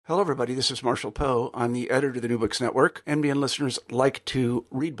Hello, everybody. This is Marshall Poe. I'm the editor of the New Books Network. NBN listeners like to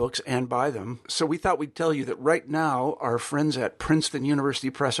read books and buy them. So we thought we'd tell you that right now, our friends at Princeton University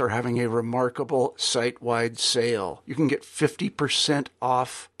Press are having a remarkable site-wide sale. You can get 50%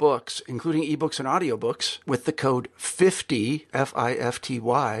 off books, including ebooks and audiobooks, with the code 50,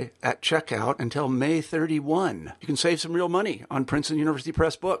 F-I-F-T-Y, at checkout until May 31. You can save some real money on Princeton University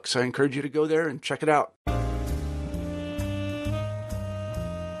Press books. I encourage you to go there and check it out.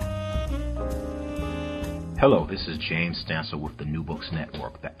 Hello, this is James Stansel with the New Books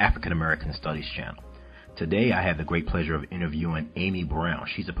Network, the African American Studies channel. Today I have the great pleasure of interviewing Amy Brown.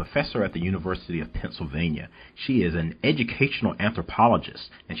 She's a professor at the University of Pennsylvania. She is an educational anthropologist,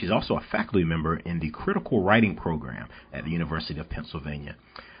 and she's also a faculty member in the critical writing program at the University of Pennsylvania.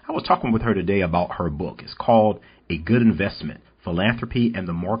 I was talking with her today about her book. It's called A Good Investment: Philanthropy and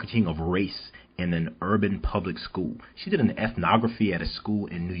the Marketing of Race in an Urban Public School. She did an ethnography at a school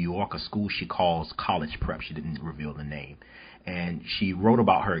in New York, a school she calls College Prep. She didn't reveal the name. And she wrote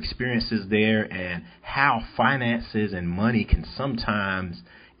about her experiences there and how finances and money can sometimes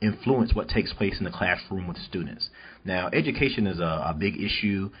influence what takes place in the classroom with students. Now, education is a big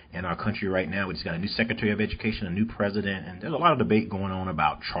issue in our country right now. We just got a new Secretary of Education, a new president, and there's a lot of debate going on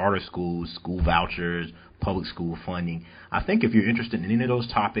about charter schools, school vouchers, public school funding. I think if you're interested in any of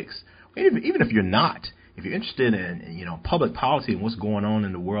those topics, even if you're not, if you're interested in public policy and what's going on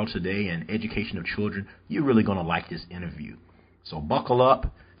in the world today and education of children, you're really going to like this interview. So buckle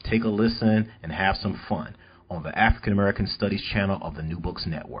up, take a listen, and have some fun on the African American Studies channel of the New Books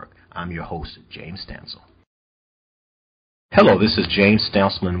Network. I'm your host, James Stansel. Hello, this is James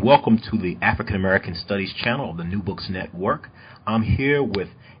Stansel, and welcome to the African American Studies channel of the New Books Network. I'm here with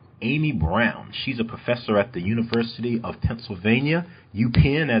Amy Brown. She's a professor at the University of Pennsylvania,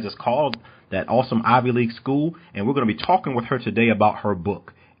 UPenn as it's called, that awesome Ivy League school, and we're going to be talking with her today about her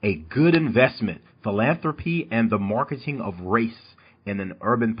book, A Good Investment: Philanthropy and the Marketing of Race in an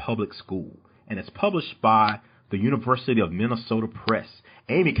Urban Public School, and it's published by the University of Minnesota Press.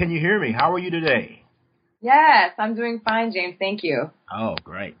 Amy, can you hear me? How are you today? Yes, I'm doing fine, James. Thank you. Oh,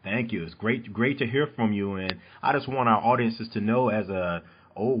 great. Thank you. It's great to hear from you, and I just want our audiences to know, as a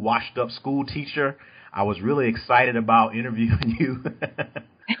old washed-up school teacher, I was really excited about interviewing you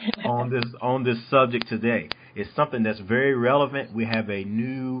on this subject today. It's something that's very relevant. We have a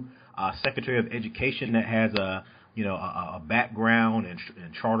new Secretary of Education that has a background in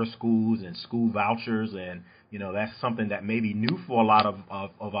charter schools and school vouchers, and that's something that may be new for a lot of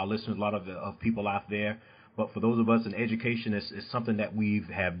our listeners, a lot of people out there. But for those of us in education, it's something that we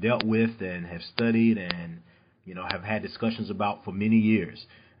have dealt with and have studied and have had discussions about for many years.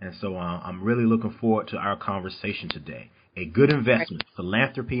 And so I'm really looking forward to our conversation today. A Good Investment: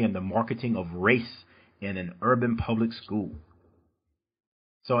 Philanthropy and the Marketing of Race in an Urban Public School.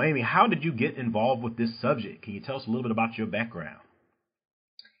 So, Amy, how did you get involved with this subject? Can you tell us a little bit about your background?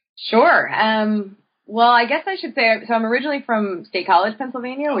 Sure. Well, I guess I should say, so I'm originally from State College,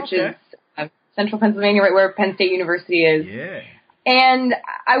 Pennsylvania, which is central Pennsylvania, right where Penn State University is. Yeah. And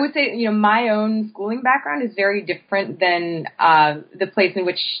I would say, my own schooling background is very different than the place in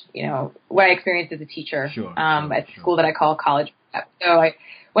which, what I experienced as a teacher at the school that I call College Prep. So I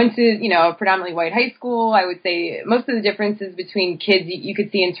went to, a predominantly white high school. I would say most of the differences between kids you could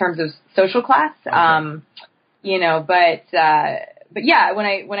see in terms of social class, but yeah, when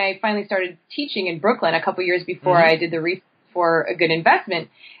I finally started teaching in Brooklyn a couple years before I did the research for A Good Investment,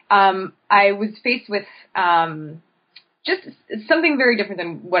 I was faced with just something very different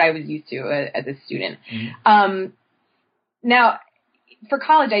than what I was used to as a student. Now, for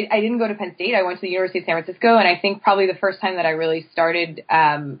college, I didn't go to Penn State. I went to the University of San Francisco, and I think probably the first time that I really started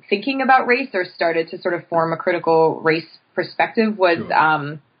thinking about race or started to sort of form a critical race perspective was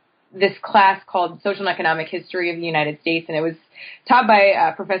this class called Social and Economic History of the United States, and it was taught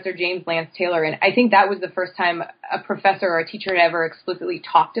by Professor James Lance Taylor, and I think that was the first time a professor or a teacher had ever explicitly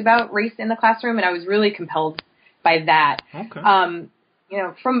talked about race in the classroom, and I was really compelled by that. Okay.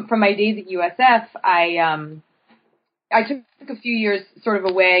 From my days at USF, I took a few years sort of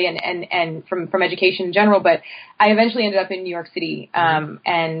away and from education in general, but I eventually ended up in New York City,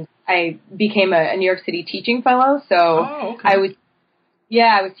 and I became a New York City teaching fellow. So I was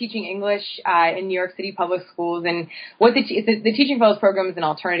teaching English in New York City public schools, and what the Teaching Fellows program is an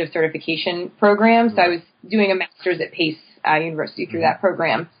alternative certification program. So I was doing a master's at Pace University through that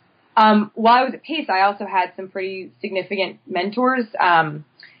program. While I was at Pace, I also had some pretty significant mentors.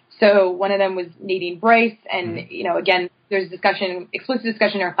 So one of them was Nadine Bryce, and again, there's explicit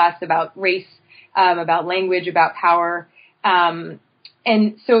discussion in our class about race, about language, about power, and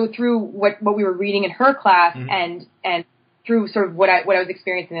so through what we were reading in her class and through sort of what I was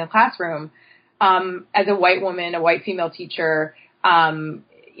experiencing in the classroom, as a white woman, a white female teacher,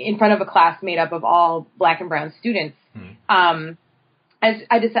 in front of a class made up of all Black and brown students. As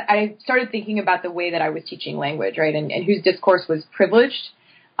I started thinking about the way that I was teaching language, right, and whose discourse was privileged.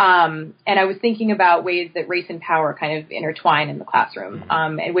 And I was thinking about ways that race and power kind of intertwine in the classroom,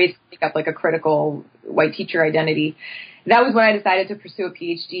 and ways to pick up like a critical white teacher identity. That was when I decided to pursue a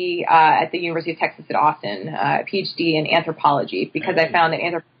PhD at the University of Texas at Austin, a PhD in anthropology, because I found that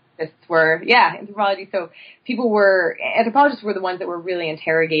anthropologists were, anthropology. So anthropologists were the ones that were really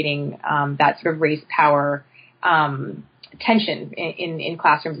interrogating that sort of race power tension in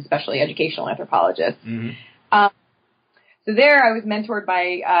classrooms, especially educational anthropologists. So there I was mentored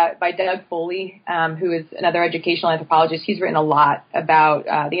by Doug Foley, who is another educational anthropologist. He's written a lot about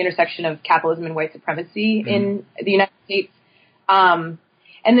the intersection of capitalism and white supremacy in the United States.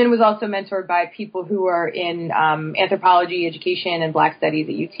 And then was also mentored by people who are in anthropology, education, and Black studies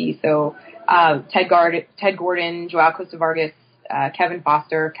at UT. So Ted Gordon, Joao Costa Vargas, Kevin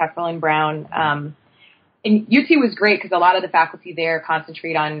Foster, Kathleen Brown. And UT was great because a lot of the faculty there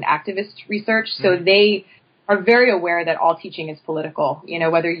concentrate on activist research. So they are very aware that all teaching is political,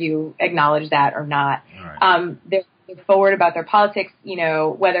 whether you acknowledge that or not. Right. They're forward about their politics,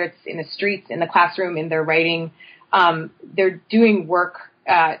 whether it's in the streets, in the classroom, in their writing. They're doing work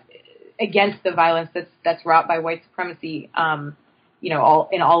against the violence that's wrought by white supremacy, all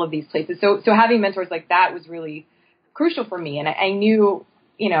in all of these places. So having mentors like that was really crucial for me. And I knew,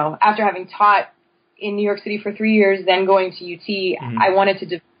 after having taught in New York City for 3 years, then going to UT, I wanted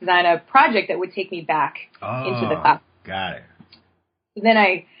to design a project that would take me back into the class. Got it. So then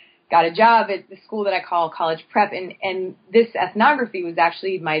I got a job at the school that I call College Prep, and this ethnography was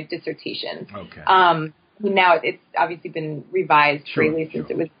actually my dissertation. Okay. Now it's obviously been revised greatly since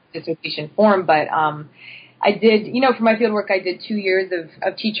it was dissertation form, but I did, for my fieldwork, I did 2 years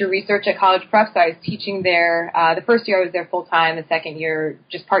of teacher research at College Prep. So I was teaching there. The first year I was there full time. The second year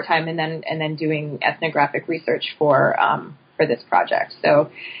just part time, and then doing ethnographic research for this project. So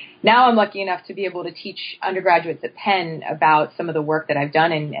now I'm lucky enough to be able to teach undergraduates at Penn about some of the work that I've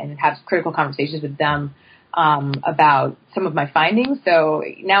done and have critical conversations with them about some of my findings. So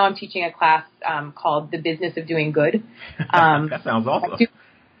now I'm teaching a class called The Business of Doing Good. That sounds awesome.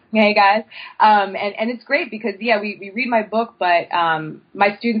 Hey guys. And it's great because, we read my book, but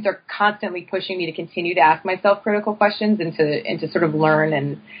my students are constantly pushing me to continue to ask myself critical questions and to sort of learn.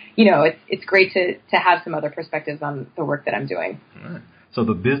 And, it's great to have some other perspectives on the work that I'm doing. All right. So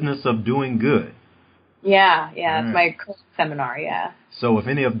The Business of Doing Good. Yeah, it's my seminar, yeah. So if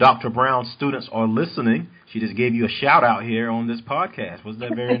any of Dr. Brown's students are listening, she just gave you a shout out here on this podcast. Was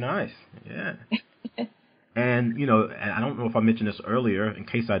that very nice? Yeah. And, and I don't know if I mentioned this earlier. In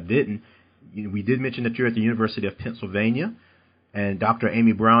case I didn't, we did mention that you're at the University of Pennsylvania, and Dr.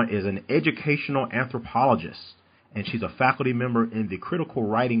 Amy Brown is an educational anthropologist, and she's a faculty member in the critical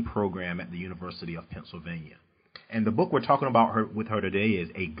writing program at the University of Pennsylvania. And the book we're talking about with her today is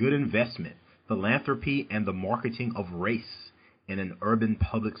A Good Investment, Philanthropy and the Marketing of Race in an Urban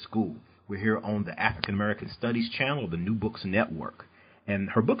Public School. We're here on the African American Studies channel, the New Books Network. And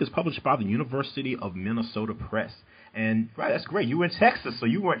her book is published by the University of Minnesota Press. And, right, that's great. You were in Texas, so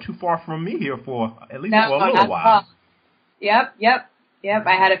you weren't too far from me here for at least a little while. Yep.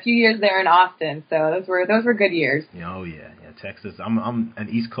 I had a few years there in Austin, so those were good years. Oh, yeah, Texas. I'm an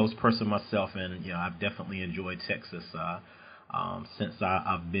East Coast person myself, and, I've definitely enjoyed Texas since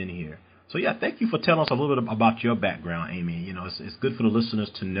I've been here. So, thank you for telling us a little bit about your background, Amy. It's good for the listeners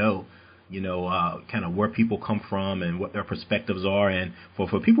to know, kind of where people come from and what their perspectives are. And for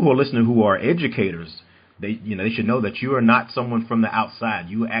people who are listening who are educators, they should know that you are not someone from the outside.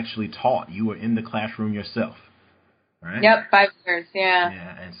 You were actually taught. You were in the classroom yourself, right? Yep, 5 years, yeah.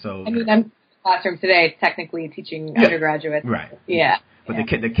 Yeah, and so... I'm in the classroom today, technically teaching undergraduates. Right. Yeah. But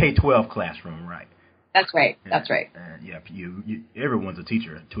the K-12 classroom, right? That's right. That's right. You everyone's a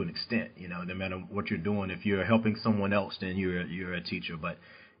teacher to an extent, no matter what you're doing. If you're helping someone else, then you're a teacher. But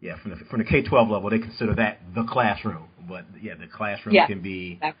yeah, from the K-12 level, they consider that the classroom. But the classroom can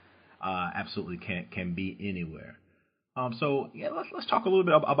be absolutely can be anywhere. Let's talk a little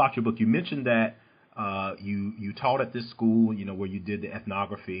bit about your book. You mentioned that you taught at this school, where you did the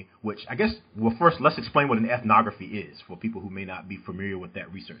ethnography. Which I guess, well, first let's explain what an ethnography is for people who may not be familiar with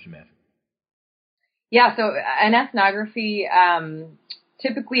that research method. Yeah, so an ethnography,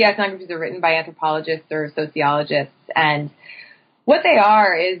 typically ethnographies are written by anthropologists or sociologists, and what they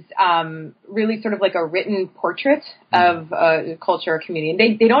are is really sort of like a written portrait of a culture or community.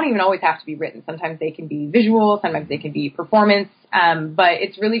 And they don't even always have to be written. Sometimes they can be visual, sometimes they can be performance, but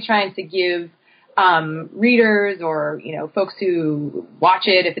it's really trying to give readers or, you know, folks who watch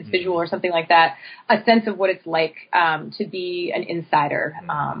it, if it's visual or something like that, a sense of what it's like to be an insider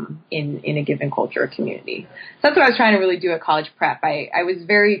in a given culture or community. So that's what I was trying to really do at college prep. I was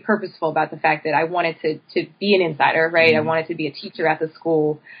very purposeful about the fact that I wanted to be an insider, right? I wanted to be a teacher at the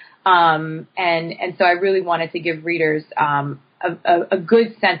school. And so I really wanted to give readers a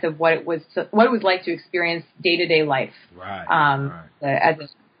good sense of what it was like to experience day-to-day life as a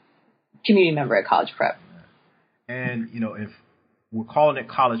community member at college prep. And, you know, if we're calling it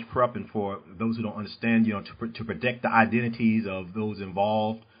college prep, and for those who don't understand, you know, to protect the identities of those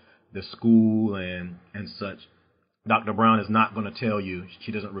involved, the school and such, Dr. Brown is not going to tell you,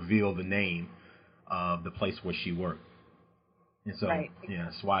 she doesn't reveal the name of the place where she worked. And so, yeah,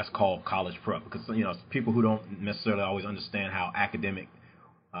 that's why it's called college prep, because, you know, people who don't necessarily always understand how academic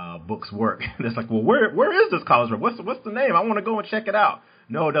books work, it's like, well, where is this college prep? What's the name? I want to go and check it out.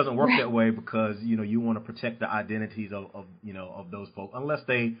 No, it doesn't work that way, because, you know, you want to protect the identities of those folks, unless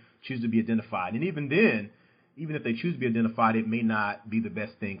they choose to be identified. And even then, even if they choose to be identified, it may not be the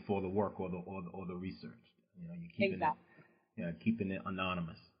best thing for the work or the research. You know, you're keeping it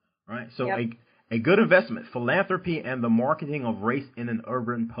anonymous, right? So a good investment, philanthropy and the marketing of race in an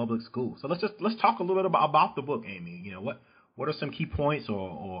urban public school. So let's talk a little bit about the book, Amy. You know, what are some key points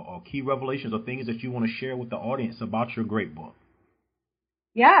or key revelations or things that you want to share with the audience about your great book?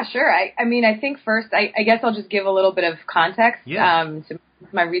 Yeah, sure. I mean, I think first, I guess I'll just give a little bit of context to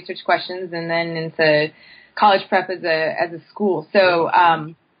my research questions, and then into college prep as a school. So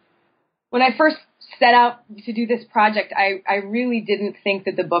when I first set out to do this project, I really didn't think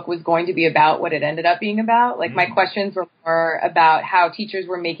that the book was going to be about what it ended up being about. Like, my questions were more about how teachers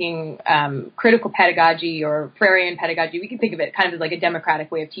were making critical pedagogy or Freirean pedagogy. We can think of it kind of like a democratic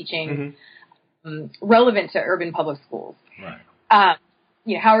way of teaching, relevant to urban public schools. Right.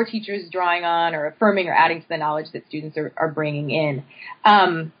 You know, how are teachers drawing on or affirming or adding to the knowledge that students are bringing in?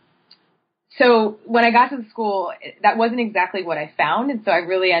 So when I got to the school, that wasn't exactly what I found. And so I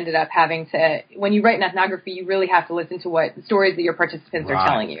really ended up having to, when you write an ethnography, you really have to listen to what stories that your participants are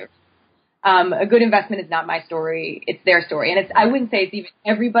telling you. A good investment is not my story, it's their story. And I wouldn't say it's even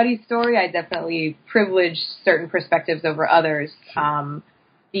everybody's story. I definitely privilege certain perspectives over others,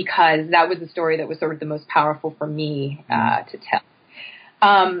 because that was the story that was sort of the most powerful for me to tell.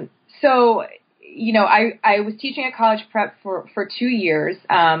 So, you know, I was teaching at college prep for 2 years,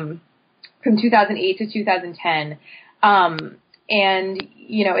 from 2008 to 2010. And,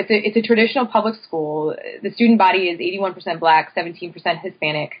 you know, it's a traditional public school. The student body is 81% Black, 17%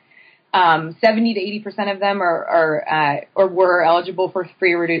 Hispanic. 70 to 80% of them are were eligible for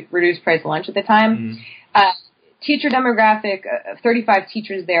free reduced price lunch at the time. Teacher demographic, 35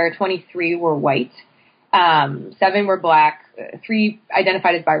 teachers there, 23 were white. 7 were Black, 3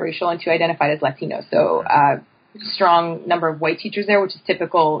 identified as biracial, and 2 identified as Latino. So, strong number of white teachers there, which is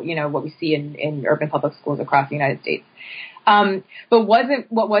typical, you know, what we see in urban public schools across the United States. But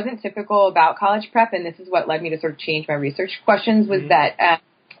what wasn't typical about college prep, and this is what led me to sort of change my research questions, was that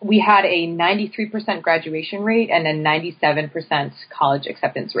we had a 93% graduation rate and a 97% college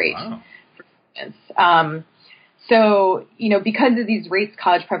acceptance rate for students. So, you know, because of these rates,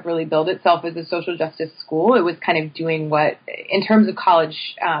 college prep really billed itself as a social justice school. It was kind of doing what, in terms of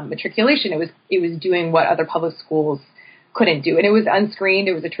college matriculation, it was doing what other public schools couldn't do. And it was unscreened.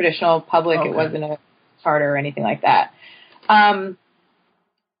 It was a traditional public. Okay. It wasn't a charter or anything like that. Now,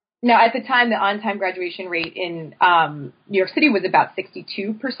 at the time, the on-time graduation rate in New York City was about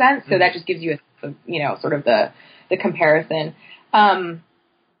 62%. So that just gives you sort of the comparison.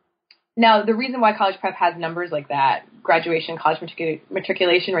 Now, the reason why college prep has numbers like that, graduation, college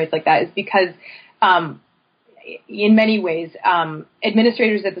matriculation rates like that, is because in many ways,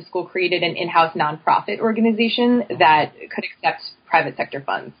 administrators at the school created an in-house nonprofit organization that could accept private sector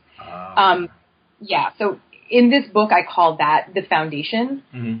funds. So in this book, I call that the foundation.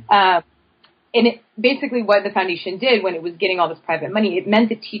 And basically what the foundation did when it was getting all this private money, it meant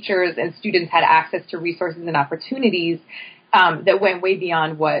that teachers and students had access to resources and opportunities that went way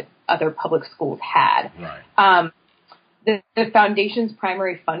beyond what other public schools had. Right. The foundation's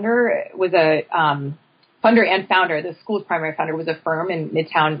primary funder was a funder and founder. The school's primary founder was a firm in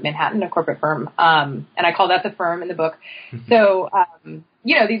Midtown Manhattan, a corporate firm. And I call that the firm in the book. So,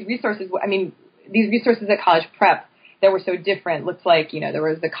 these resources at college prep that were so different looked like, there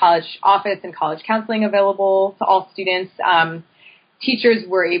was the college office and college counseling available to all students. Teachers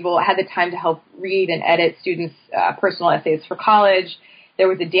had the time to help read and edit students' personal essays for college. There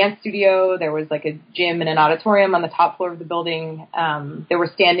was a dance studio. There was like a gym and an auditorium on the top floor of the building. There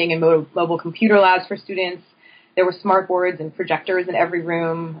were standing and mobile computer labs for students. There were smart boards and projectors in every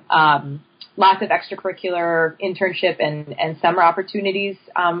room, lots of extracurricular internship and summer opportunities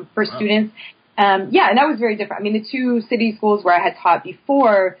for students. And that was very different. I mean, the two city schools where I had taught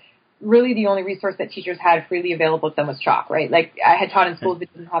before, really the only resource that teachers had freely available to them was chalk, right? Like I had taught in schools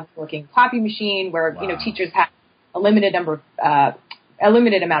that didn't have a working copy machine where, teachers had a limited amount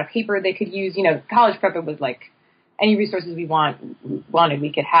of paper they could use. College prep, it was like any resources we wanted,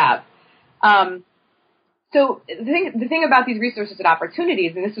 we could have. So the thing about these resources and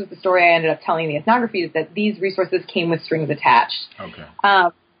opportunities, and this was the story I ended up telling in the ethnography, is that these resources came with strings attached. Okay.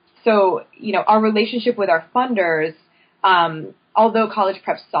 So, our relationship with our funders, although college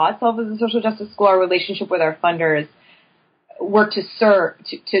prep saw itself as a social justice school, our relationship with our funders worked to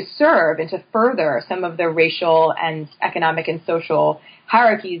serve and to further some of the racial and economic and social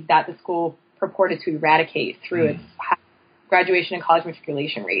hierarchies that the school purported to eradicate through its graduation and college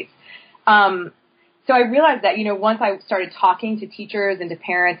matriculation rates. So I realized that, once I started talking to teachers and to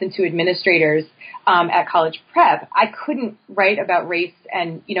parents and to administrators at college prep, I couldn't write about race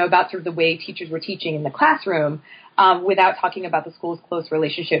and, about sort of the way teachers were teaching in the classroom without talking about the school's close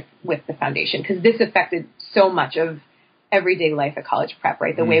relationship with the foundation, because this affected so much of everyday life at college prep,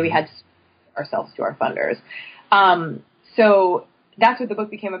 right? The way we had to ourselves to our funders. So that's what the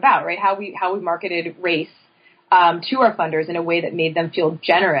book became about, right? How we marketed race to our funders in a way that made them feel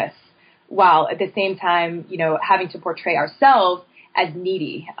generous, while at the same time, having to portray ourselves as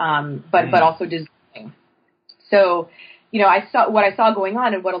needy, but also deserving. So, I saw going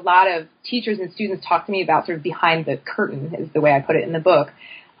on, and what a lot of teachers and students talk to me about, sort of behind the curtain, is the way I put it in the book,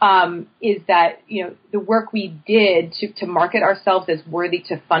 is that the work we did to market ourselves as worthy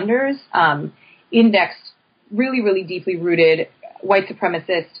to funders indexed really, really deeply rooted white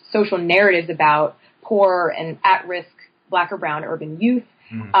supremacist social narratives about poor and at-risk Black or brown urban youth.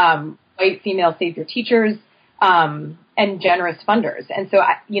 White female savior teachers, and generous funders. And so,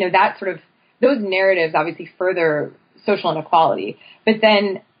 that sort of, those narratives obviously further social inequality. But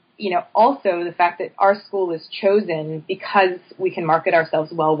then, also the fact that our school is chosen because we can market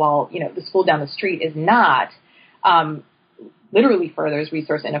ourselves well while, the school down the street is not, literally furthers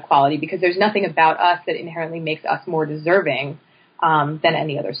resource inequality, because there's nothing about us that inherently makes us more deserving than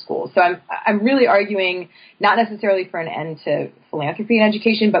any other school. So I'm really arguing not necessarily for an end to philanthropy in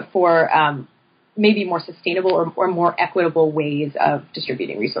education, but for maybe more sustainable or more equitable ways of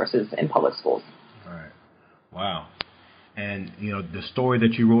distributing resources in public schools. All right. Wow. And, the story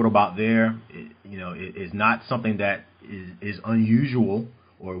that you wrote about there, is not something that is unusual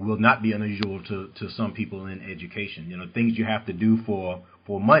or will not be unusual to some people in education. Things you have to do for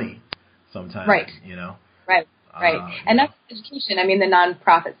money sometimes, Right. Right. Right. And that's education. I mean, the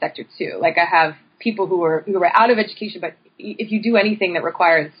nonprofit sector too. Like I have people who are out of education, but if you do anything that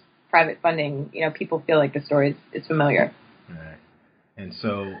requires private funding, people feel like the story is familiar. Right. And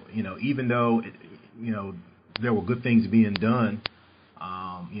so, even though, there were good things being done,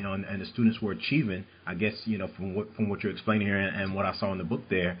 and the students were achieving, I guess, from what you're explaining here and what I saw in the book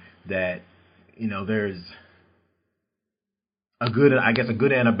there, that, there's a good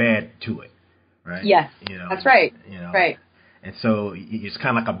and a bad to it. Right. Yes, that's right. Right. And so it's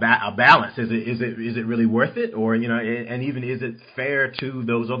kind of like a balance. Is it really worth it, or and even is it fair to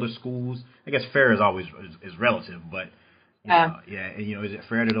those other schools? I guess fair is always is relative, but and is it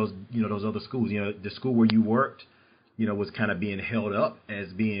fair to those those other schools? The school where you worked, was kind of being held up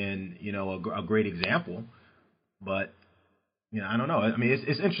as being a great example, but I don't know. I mean,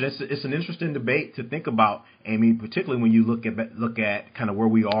 it's interesting. It's an interesting debate to think about, Amy, particularly when you look at kind of where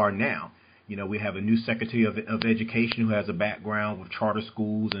we are now. We have a new Secretary of Education who has a background with charter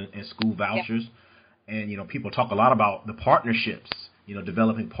schools and school vouchers. Yeah. And, people talk a lot about the partnerships,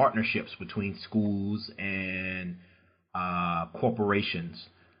 developing partnerships between schools and corporations.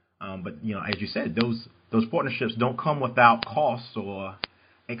 But, as you said, those partnerships don't come without costs or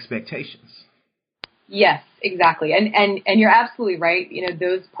expectations. Yes, exactly. And you're absolutely right.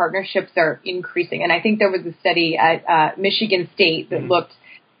 Those partnerships are increasing. And I think there was a study at Michigan State that looked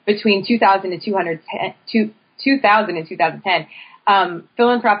between 2000 and 2010,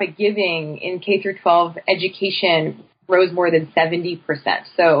 philanthropic giving in K through 12 education rose more than 70%.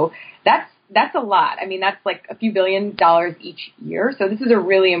 So that's a lot. I mean, that's like a few $billion each year. So this is a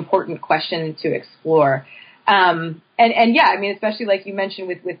really important question to explore. And yeah, I mean, especially like you mentioned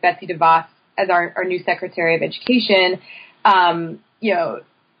with Betsy DeVos as our new Secretary of Education,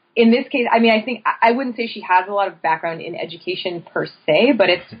 in this case, I mean, I think I wouldn't say she has a lot of background in education per se, but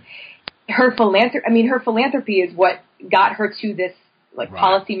it's her philanthropy. I mean, her philanthropy is what got her to this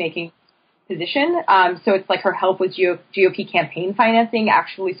policymaking position. So it's like her help with GOP campaign financing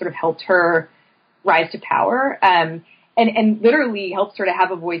actually sort of helped her rise to power, and literally helps her to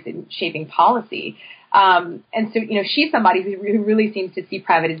have a voice in shaping policy. And so, she's somebody who really seems to see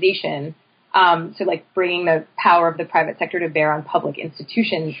privatization, so like bringing the power of the private sector to bear on public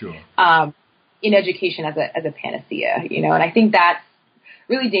institutions, Sure. In education as a panacea, and I think that's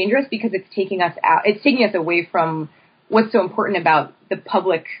really dangerous because it's taking us away from what's so important about the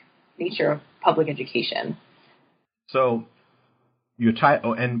public nature of public education. So your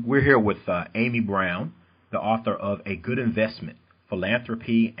title, and we're here with Amy Brown, the author of A Good Investment,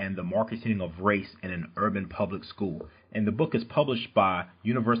 Philanthropy and the Marketing of Race in an Urban Public School. And the book is published by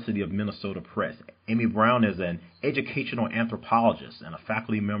University of Minnesota Press. Amy Brown is an educational anthropologist and a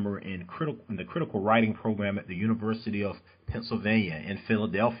faculty member in the critical writing program at the University of Pennsylvania in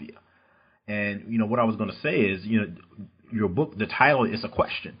Philadelphia. And, what I was going to say is, your book, the title is a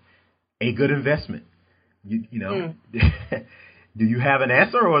question, A Good Investment. Do you have an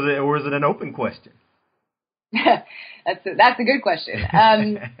answer, or is it an open question? That's a good question.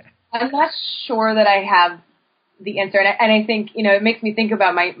 I'm not sure that I have the answer, and I think it makes me think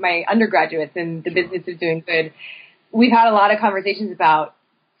about my undergraduates in the business of doing good. We've had a lot of conversations about,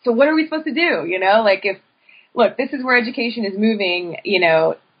 so what are we supposed to do? This is where education is moving.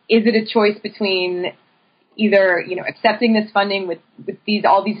 Is it a choice between either accepting this funding with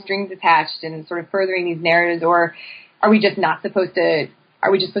all these strings attached and sort of furthering these narratives, or are we just supposed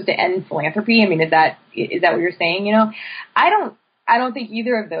to end philanthropy? I mean, is that what you're saying? I don't think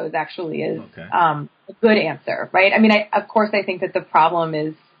either of those actually is a good answer, right? I mean, of course I think that the problem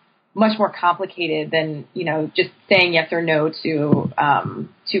is much more complicated than just saying yes or no to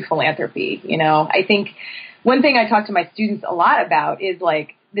philanthropy. I think one thing I talk to my students a lot about is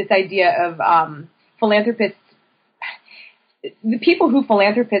like this idea of philanthropists. The people who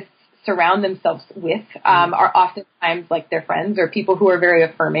philanthropists surround themselves with are oftentimes like their friends or people who are very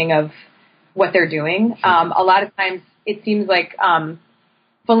affirming of what they're doing. Sure. A lot of times it seems like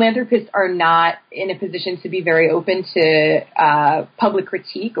philanthropists are not in a position to be very open to public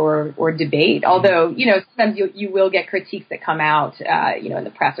critique or debate. Although, sometimes you will get critiques that come out, in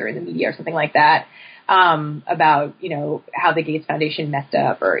the press or in the media or something like that, about, how the Gates Foundation messed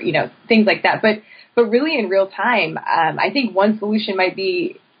up or, things like that. But really in real time, I think one solution might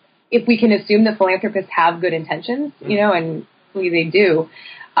be, if we can assume that philanthropists have good intentions, and hopefully they do,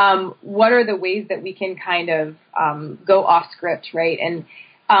 what are the ways that we can kind of go off script, right? And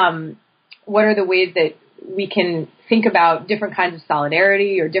what are the ways that we can think about different kinds of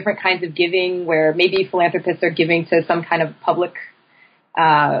solidarity or different kinds of giving, where maybe philanthropists are giving to some kind of public,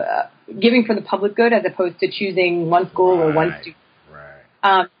 giving for the public good as opposed to choosing one school or one student.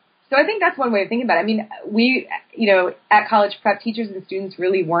 Right. So I think that's one way of thinking about it. I mean, we, at college prep, teachers and students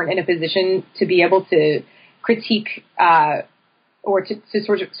really weren't in a position to be able to critique or to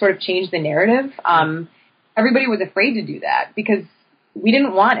sort of change the narrative. Everybody was afraid to do that because we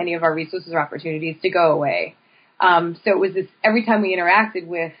didn't want any of our resources or opportunities to go away. So it was this, every time we interacted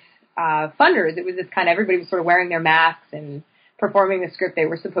with funders, it was this kind of, everybody was sort of wearing their masks and performing the script they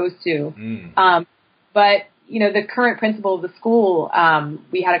were supposed to. But the current principal of the school,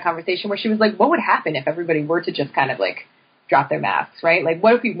 we had a conversation where she was like, what would happen if everybody were to just kind of like drop their masks, right? Like,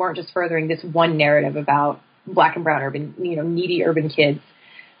 what if we weren't just furthering this one narrative about Black and brown urban, needy urban kids?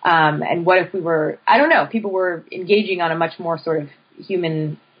 And what if we were, I don't know, people were engaging on a much more sort of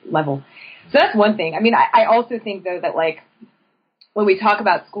human level. So that's one thing. I mean, I also think though that like when we talk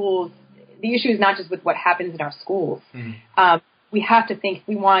about schools, the issue is not just with what happens in our schools. We have to think, if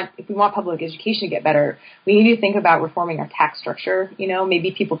we want public education to get better, we need to think about reforming our tax structure.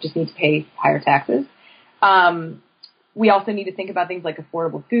 Maybe people just need to pay higher taxes. We also need to think about things like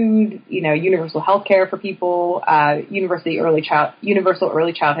affordable food, universal health care for people, universal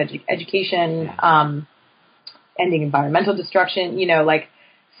early childhood education, ending environmental destruction,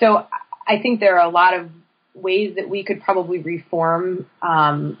 so I think there are a lot of ways that we could probably reform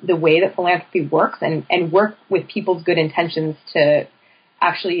the way that philanthropy works and work with people's good intentions to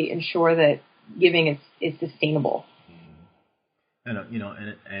actually ensure that giving is sustainable. And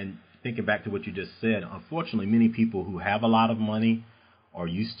and thinking back to what you just said, unfortunately, many people who have a lot of money are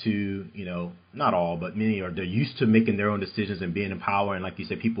used to, not all, but many they're used to making their own decisions and being in power. And like you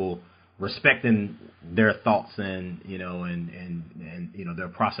said, people respecting their thoughts and their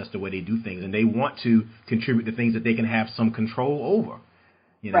process, the way they do things, and they want to contribute to things that they can have some control over,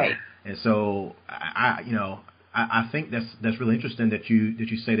 Right. And so I think that's really interesting that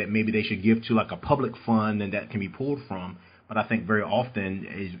you say that maybe they should give to like a public fund and that can be pulled from. But I think very often,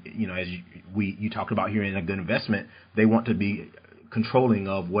 as you talked about here in A Good Investment, they want to be controlling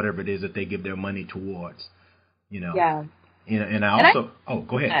of whatever it is that they give their money towards. Yeah. And I also,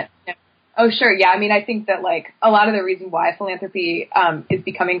 go ahead. Oh, sure. Yeah. I mean, I think that like a lot of the reason why philanthropy is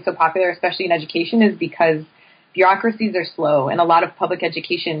becoming so popular, especially in education, is because bureaucracies are slow, and a lot of public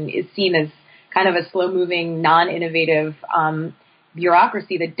education is seen as kind of a slow-moving, non-innovative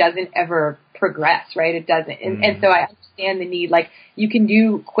bureaucracy that doesn't ever progress, right? It doesn't. And so I understand the need. Like, you can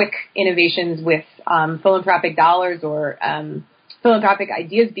do quick innovations with philanthropic dollars or philanthropic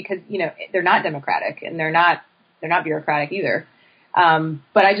ideas because, you know, they're not democratic and they're not bureaucratic either.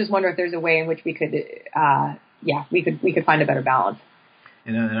 But I just wonder if there's a way in which we could, we could find a better balance.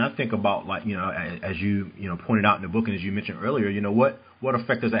 And I think about, like, you know, as you pointed out in the book, and as you mentioned earlier, you know, what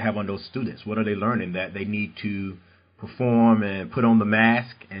effect does that have on those students? What are they learning? That they need to perform and put on the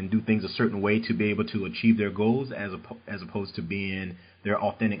mask and do things a certain way to be able to achieve their goals, as opposed to being their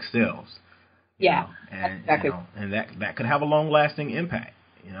authentic selves. Yeah, and, exactly. You know, and that could have a long-lasting impact.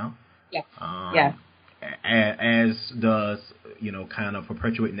 You know. Yeah. As does, you know, kind of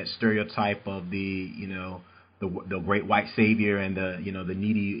perpetuating that stereotype of the, you know, the great white savior and the, you know, the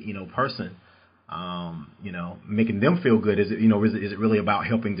needy, you know, person, you know, making them feel good. Is it, you know, is it really about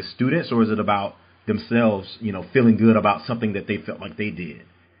helping the students, or is it about themselves, you know, feeling good about something that they felt like they did,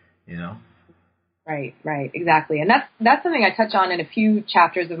 you know? Right, exactly. And that's something I touch on in a few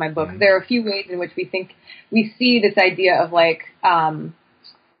chapters of my book. Mm-hmm. There are a few ways in which we see this idea of like,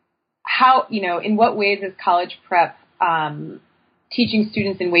 how, you know, in what ways is college prep teaching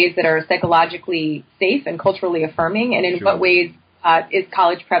students in ways that are psychologically safe and culturally affirming, and in what ways is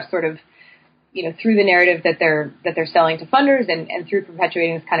college prep sort of, you know, through the narrative that they're selling to funders and through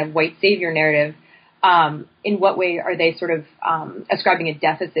perpetuating this kind of white savior narrative, in what way are they sort of ascribing a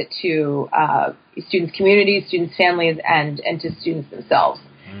deficit to students' communities, students' families, and to students themselves?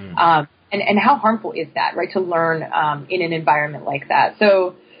 And how harmful is that, right, to learn in an environment like that?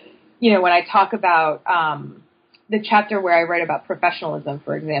 So, you know, when I talk about the chapter where I write about professionalism,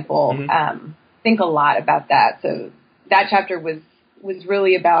 for example, think a lot about that. So that chapter was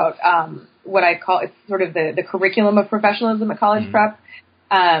really about what I call, it's sort of the curriculum of professionalism at college prep.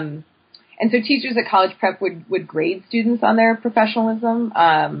 And so teachers at college prep would grade students on their professionalism.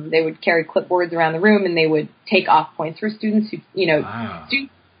 They would carry clipboards around the room, and they would take off points for students who, you know,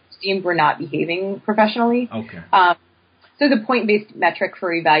 students deemed were not behaving professionally. Okay. So the point-based metric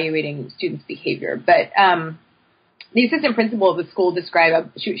for evaluating students' behavior. But the assistant principal of the school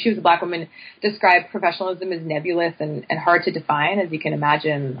described, she was a black woman, described professionalism as nebulous and hard to define, as you can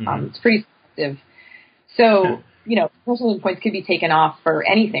imagine. It's pretty subjective. So, you know, professionalism points could be taken off for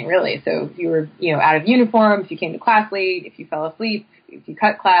anything, really. So if you were, you know, out of uniform, if you came to class late, if you fell asleep, if you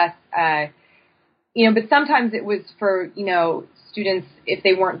cut class, you know, but sometimes it was for, you know, students, if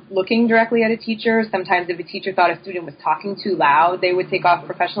they weren't looking directly at a teacher. Sometimes if a teacher thought a student was talking too loud, they would take off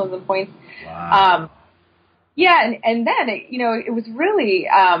professionalism points. Wow. And then, it was really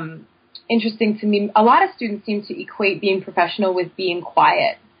interesting to me. A lot of students seem to equate being professional with being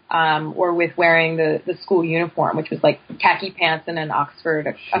quiet, or with wearing the school uniform, which was like khaki pants and an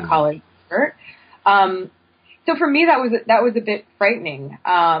Oxford, a college skirt. So for me, that was a bit frightening.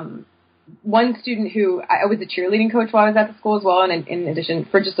 One student who I was a cheerleading coach while I was at the school as well, and in addition,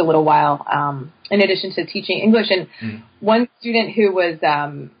 for just a little while, in addition to teaching English, and one student who was,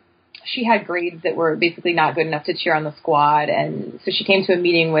 she had grades that were basically not good enough to cheer on the squad, and so she came to a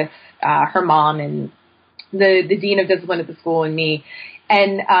meeting with her mom and the dean of discipline at the school and me,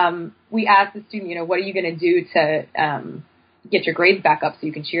 and we asked the student, you know, what are you going to do to get your grades back up so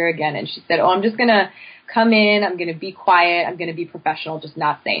you can cheer again? And she said, I'm just going to come in, I'm going to be quiet, I'm going to be professional, just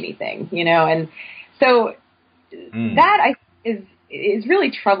not say anything, you know. And so that is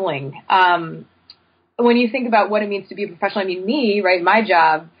really troubling. When you think about what it means to be a professional, I mean, me, right, my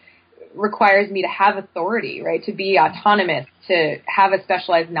job requires me to have authority, right, to be autonomous, to have a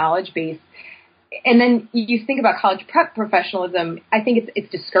specialized knowledge base. And then you think about college prep professionalism, I think it's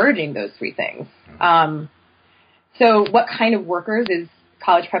discouraging those three things. So what kind of workers is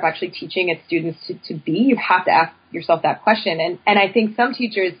college prep actually teaching its students to be? You have to ask yourself that question. And I think some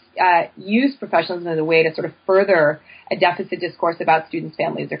teachers use professionalism as a way to sort of further a deficit discourse about students'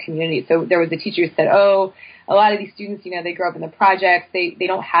 families or communities. So there was a teacher who said, a lot of these students, you know, they grow up in the projects. They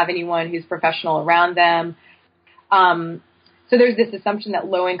don't have anyone who's professional around them. So there's this assumption that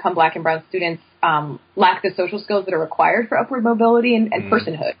low-income black and brown students lack the social skills that are required for upward mobility and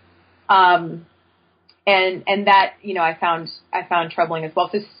personhood. And that, you know, I found troubling as well.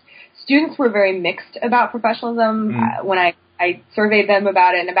 So students were very mixed about professionalism. When I surveyed them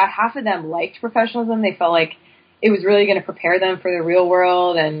about it, and about half of them liked professionalism. They felt like it was really going to prepare them for the real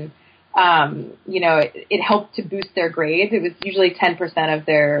world, and you know, it helped to boost their grades. It was usually 10% of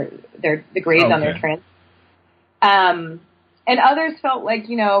the grades on their transcript. And others felt like,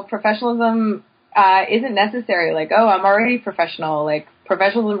 professionalism isn't necessary. Like, oh, I'm already professional. Like,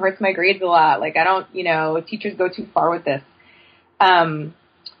 professionalism hurts my grades a lot. Like, I don't, teachers go too far with this.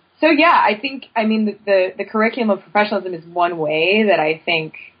 So yeah, the curriculum of professionalism is one way that I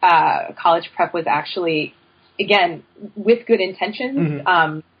think college prep was actually, again, with good intentions,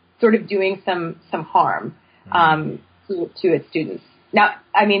 sort of doing some harm to its students. Now,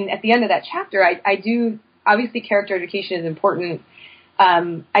 I mean, at the end of that chapter, I do, obviously character education is important.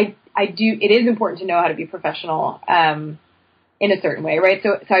 It is important to know how to be professional in a certain way, right?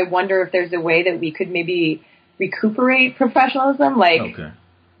 So I wonder if there's a way that we could maybe recuperate professionalism, like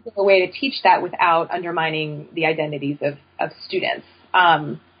a way to teach that without undermining the identities of students.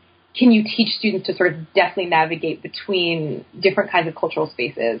 Can you teach students to sort of deftly navigate between different kinds of cultural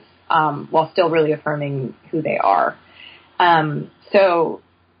spaces while still really affirming who they are? So,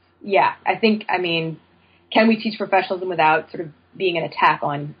 yeah, can we teach professionalism without sort of being an attack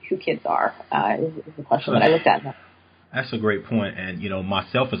on who kids are is the question that I looked at. That's a great point. And,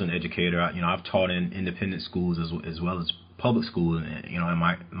 myself as an educator, I've taught in independent schools as well as public schools, in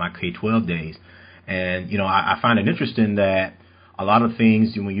my K-12 days. And, I find it interesting that a lot of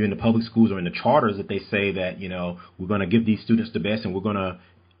things when you're in the public schools or in the charters that they say that, we're going to give these students the best and we're going to,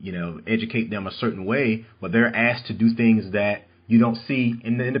 educate them a certain way, but they're asked to do things that you don't see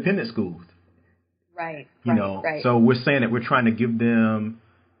in the independent schools. Right. So we're saying that we're trying to give them,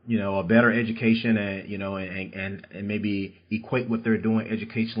 a better education and maybe equate what they're doing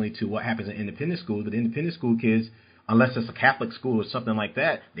educationally to what happens in independent schools. But independent school kids, unless it's a Catholic school or something like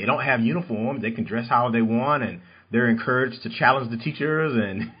that, they don't have uniforms. They can dress how they want, and they're encouraged to challenge the teachers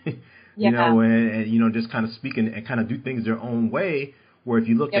and, and just kind of speak and kind of do things their own way. Where if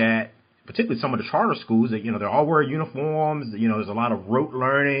you look at particularly some of the charter schools that, they all wear uniforms, there's a lot of rote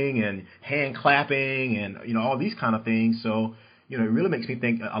learning and hand clapping and, all these kind of things. So, it really makes me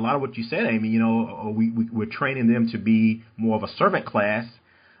think a lot of what you said, Amy, we're training them to be more of a servant class,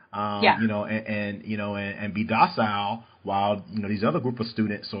 and be docile while, these other group of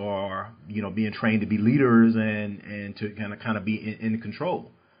students are, being trained to be leaders and to kind of be in control.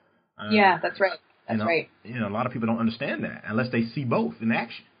 Yeah, that's right. That's right. A lot of people don't understand that unless they see both in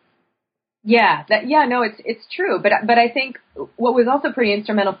action. Yeah, it's true. But I think what was also pretty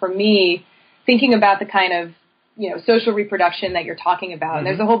instrumental for me thinking about the kind of, social reproduction that you're talking about. And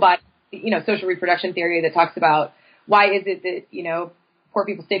there's a whole body, social reproduction theory that talks about why is it that, poor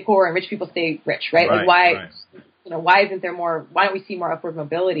people stay poor and rich people stay rich, right? Like why don't we see more upward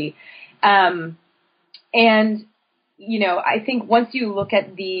mobility? And, I think once you look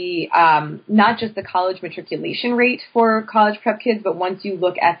at the, not just the college matriculation rate for college prep kids, but once you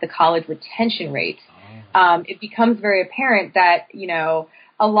look at the college retention rate, it becomes very apparent that,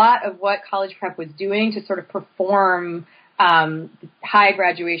 a lot of what college prep was doing to sort of perform high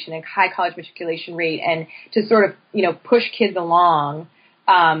graduation and high college matriculation rate and to sort of, push kids along,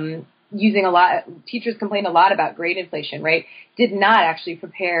 teachers complained a lot about grade inflation, right? Did not actually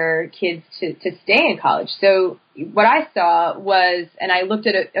prepare kids to stay in college. So what I saw was, and I looked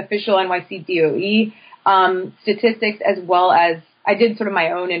at official NYC DOE statistics as well as I did sort of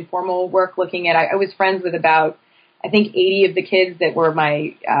my own informal work looking at, I was friends with about, I think 80 of the kids that were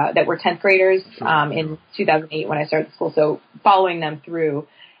that were 10th graders in 2008 when I started school. So following them through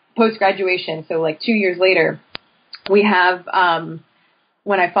post-graduation. So like 2 years later, we have,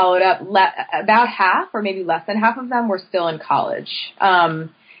 when I followed up, about half or maybe less than half of them were still in college. And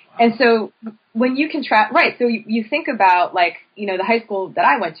so when you contrast, right, so you think about like, the high school that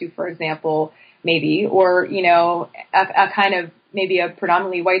I went to, for example, maybe, or, a kind of maybe a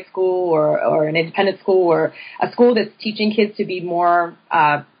predominantly white school or an independent school or a school that's teaching kids to be more,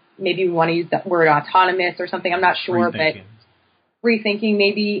 maybe we want to use that word autonomous or something. I'm not sure, but rethinking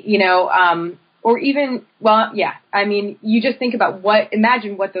maybe, or even, you just think about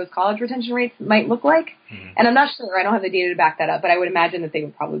imagine what those college retention rates might look like. Mm-hmm. And I'm not sure, I don't have the data to back that up, but I would imagine that they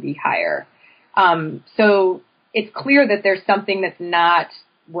would probably be higher. So it's clear that there's something that's not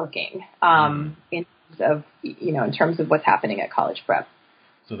working, in terms of what's happening at college prep.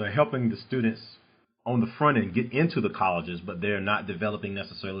 So they're helping the students on the front end get into the colleges, but they're not developing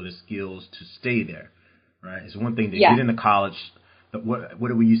necessarily the skills to stay there, right? It's one thing to get into college. What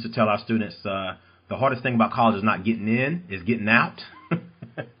do we used to tell our students? The hardest thing about college is not getting in, is getting out.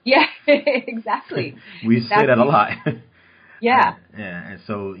 Yeah, exactly. We say that a lot. Yeah. And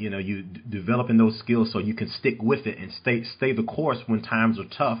so, you developing those skills so you can stick with it and stay the course when times are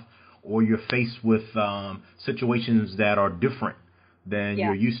tough or you're faced with situations that are different than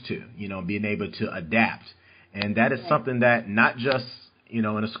you're used to, being able to adapt. And that is something that not just, in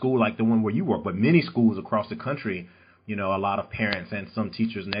a school like the one where you work, but many schools across the country a lot of parents and some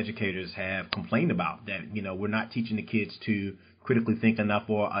teachers and educators have complained about, that, we're not teaching the kids to critically think enough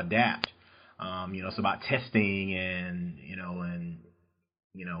or adapt. It's about testing and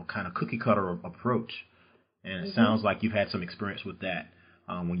kind of cookie cutter approach. And it sounds like you've had some experience with that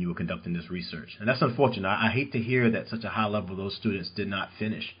when you were conducting this research. And that's unfortunate. I hate to hear that such a high level of those students did not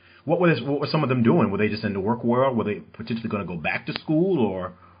finish. What were some of them doing? Were they just in the work world? Were they potentially going to go back to school,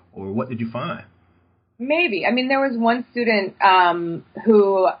 or what did you find? Maybe. I mean, there was one student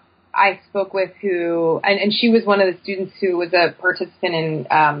who I spoke with and she was one of the students who was a participant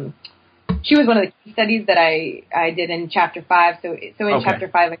in, she was one of the case studies that I did in Chapter 5. So in Okay. Chapter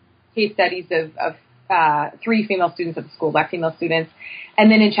 5, case studies of 3 female students at the school, Black female students. And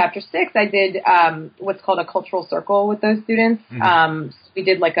then in Chapter 6, I did what's called a cultural circle with those students. So we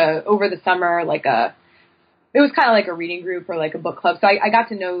did over the summer, it was kind of like a reading group or like a book club. So I got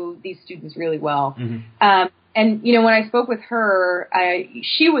to know these students really well. And, when I spoke with her,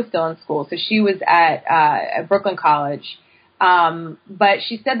 she was still in school. So she was at Brooklyn College. But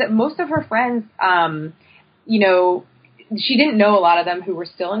she said that most of her friends, she didn't know a lot of them who were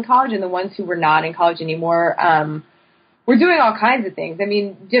still in college, and the ones who were not in college anymore were doing all kinds of things. I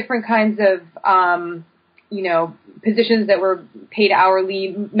mean, different kinds of, positions that were paid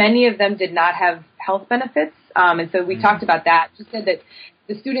hourly. Many of them did not have health benefits. And so we talked about that. She said that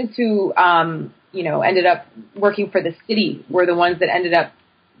the students who, ended up working for the city were the ones that ended up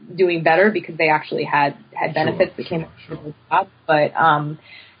doing better because they actually had benefits that came with the job. But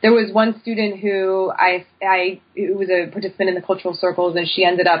there was one student who who was a participant in the cultural circles, and she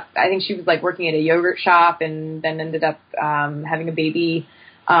ended up, I think she was working at a yogurt shop, and then ended up having a baby.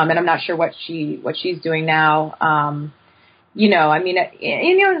 And I'm not sure what she's doing now. Some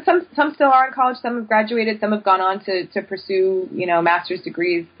still are in college, some have graduated, some have gone on to pursue, master's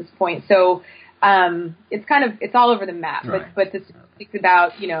degrees at this point. So it's all over the map. Right. But the statistics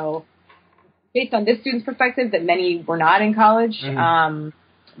about, based on this student's perspective, that many were not in college,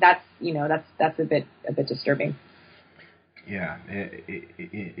 that's a bit disturbing. Yeah,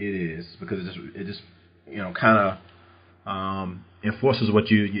 it is, because it just kind of enforces what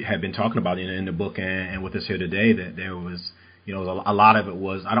you had been talking about in the book and with us here today, that there was a lot of it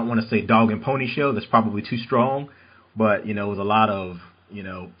was, I don't want to say dog and pony show, that's probably too strong, but it was a lot of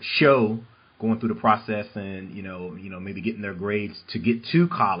show going through the process and maybe getting their grades to get to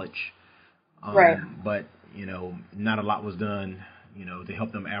college, right? But not a lot was done to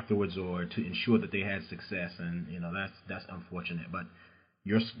help them afterwards or to ensure that they had success, and that's unfortunate. But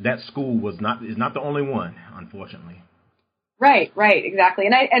that school is not the only one, unfortunately. Right, exactly.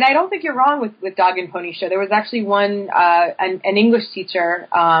 And I don't think you're wrong with Dog and Pony Show. There was actually one an English teacher,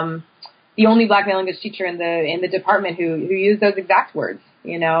 the only Black male English teacher in the department who used those exact words.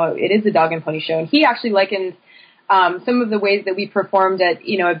 It is a Dog and Pony Show, and he actually likened some of the ways that we performed at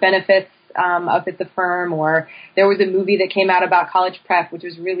benefits up at the firm, or there was a movie that came out about college prep, which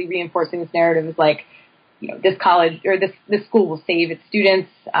was really reinforcing this narrative. It was this college or this school will save its students,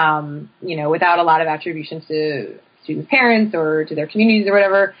 without a lot of attribution to students' parents or to their communities or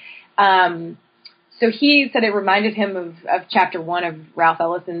whatever. So he said it reminded him of Chapter 1 of Ralph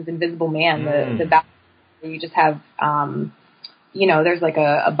Ellison's Invisible Man, the battle where you just have, there's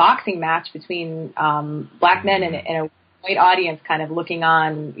a boxing match between Black men and a white audience kind of looking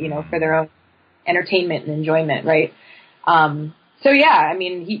on, for their own entertainment and enjoyment, right? So yeah, I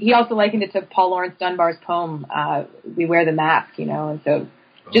mean, he also likened it to Paul Laurence Dunbar's poem, We Wear the Mask, and so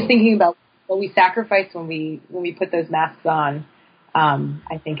just thinking about what we sacrifice when we put those masks on,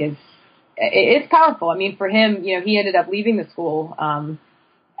 I think it's powerful. I mean, for him, he ended up leaving the school,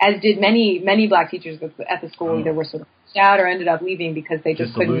 as did many Black teachers at the school. Either were sort of pushed out or ended up leaving because they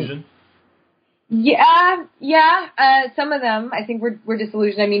just couldn't. Yeah. Some of them, I think, were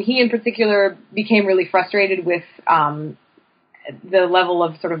disillusioned. I mean, he in particular became really frustrated with the level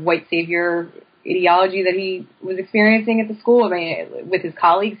of sort of white savior ideology that he was experiencing at the school. I mean, with his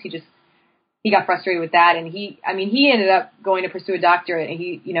colleagues, he got frustrated with that, and he ended up going to pursue a doctorate, and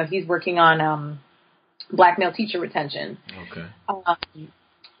he's working on Black male teacher retention. Okay.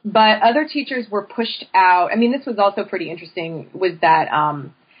 But other teachers were pushed out. I mean, this was also pretty interesting, was that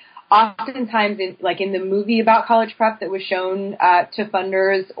oftentimes in the movie about college prep that was shown to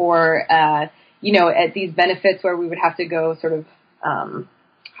funders, or at these benefits where we would have to go sort of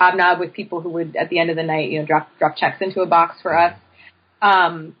hobnob with people who would at the end of the night drop checks into a box for us.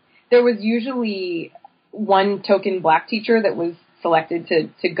 There was usually one token Black teacher that was selected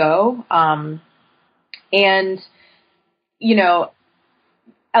to go, and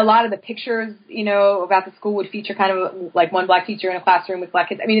a lot of the pictures, about the school would feature kind of like one Black teacher in a classroom with Black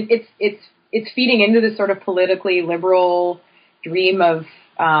kids. I mean, it's it's feeding into this sort of politically liberal dream of,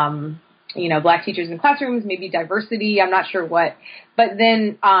 Black teachers in classrooms, maybe diversity, I'm not sure what. But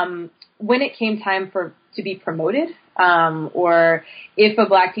then when it came time to be promoted, or if a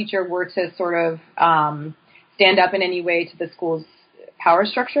Black teacher were to sort of stand up in any way to the school's power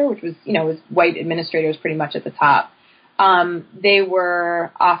structure, which was, was white administrators pretty much at the top, they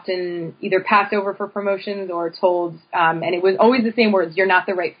were often either passed over for promotions or told, and it was always the same words, you're not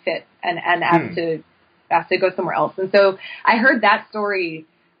the right fit, and asked to go somewhere else. And so I heard that story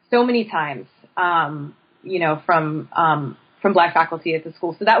so many times, from Black faculty at the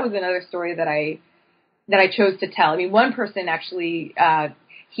school. So that was another story that I chose to tell. I mean, one person actually,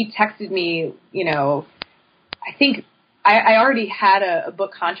 he texted me, I think I already had a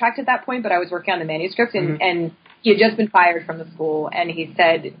book contract at that point, but I was working on the manuscript, and he had just been fired from the school, and he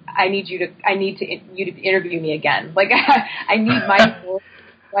said, I need you to interview me again. Like, I need my story,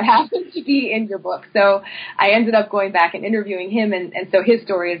 what happened to be in your book. So I ended up going back and interviewing him, and so his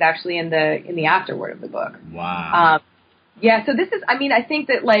story is actually in the afterword of the book. Wow. Yeah, so this is, I think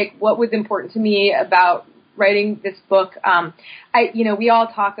that, like, what was important to me about writing this book, we all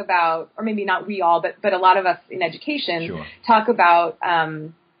talk about, or maybe not we all, but a lot of us in education talk about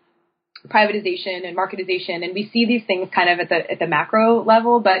privatization and marketization, and we see these things kind of at the macro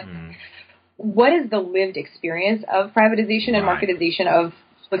level, but what does the lived experience of privatization and marketization of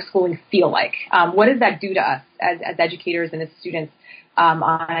public schooling feel like? What does that do to us as educators and as students on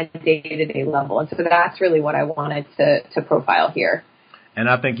a day-to-day level? And so that's really what I wanted to profile here. And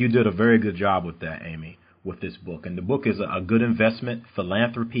I think you did a very good job with that, Amy, with this book. And the book is A Good Investment,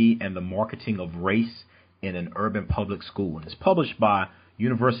 Philanthropy, and the Marketing of Race in an Urban Public School. And it's published by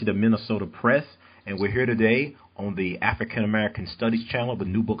University of Minnesota Press. And we're here today on the African American Studies channel, the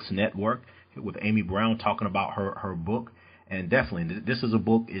New Books Network, with Amy Brown talking about her book. And definitely, this is a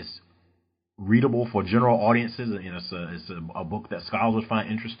book is readable for general audiences. It's a book that scholars would find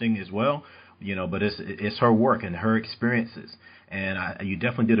interesting as well. But it's her work and her experiences. And you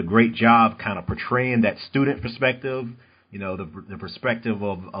definitely did a great job kind of portraying that student perspective, the perspective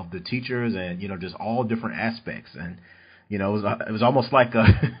of the teachers, and, just all different aspects. And, it was almost like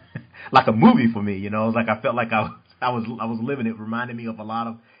a movie for me. It was like I felt like I was living it. It reminded me of a lot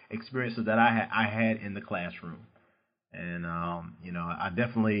of experiences that I had in the classroom. And, I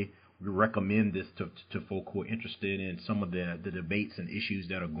definitely recommend this to folk who are interested in some of the debates and issues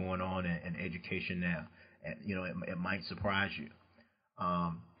that are going on in education now. It might surprise you.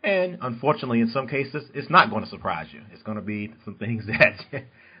 And unfortunately, in some cases, it's not going to surprise you. It's going to be some things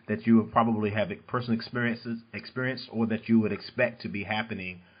that you would probably have personal experienced or that you would expect to be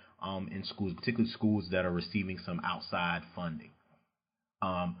happening in schools, particularly schools that are receiving some outside funding.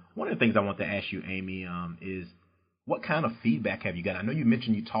 One of the things I want to ask you, Amy, is what kind of feedback have you got? I know you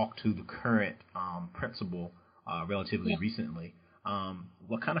mentioned you talked to the current principal relatively recently.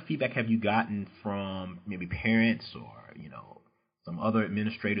 What kind of feedback have you gotten from maybe parents or, some other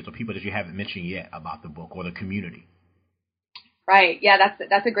administrators or people that you haven't mentioned yet about the book, or the community? Right. Yeah,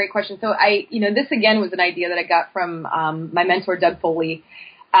 that's a great question. So this again was an idea that I got from my mentor, Doug Foley.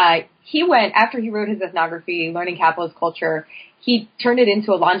 He went, after he wrote his ethnography, Learning Capitalist Culture, he turned it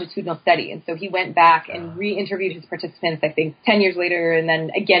into a longitudinal study. And so he went back and re-interviewed his participants, I think, 10 years later, and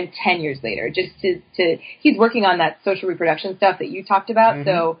then again 10 years later, just to he's working on that social reproduction stuff that you talked about. Mm-hmm.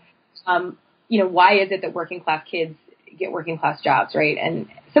 So, why is it that working class kids get working class jobs, right? And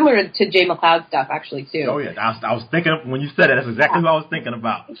similar to Jay McLeod's stuff, actually, too. Oh, yeah. I was thinking, when you said it, that's exactly what I was thinking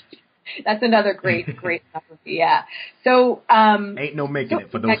about. That's another great ethnography, yeah. So, Ain't No Making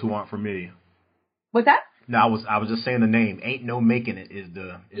It, for those who aren't familiar. What's that? No, I was just saying the name. Ain't No Making It is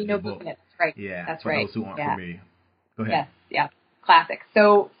the book. Making It, right. Yeah, that's for right. those who aren't familiar. Go ahead. Yes, yeah. Classic.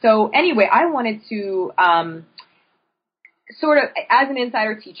 So anyway, I wanted to sort of, as an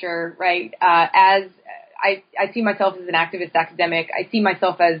insider teacher, right, as I see myself as an activist academic, I see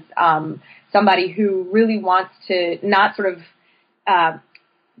myself as somebody who really wants to not sort of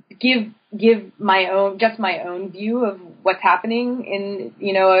give my own view of what's happening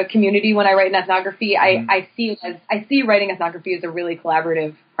in a community. When I write an ethnography, I see writing ethnography as a really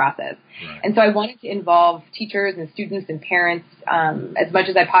collaborative process. Right. And so I wanted to involve teachers and students and parents as much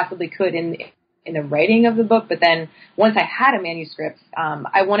as I possibly could in the writing of the book. But then once I had a manuscript,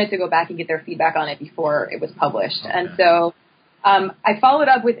 I wanted to go back and get their feedback on it before it was published. Okay. And so I followed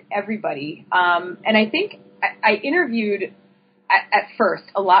up with everybody, and I think I interviewed at first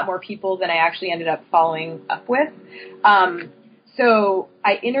a lot more people than I actually ended up following up with. So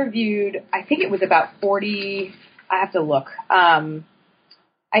I interviewed, I think it was about 40, I have to look. I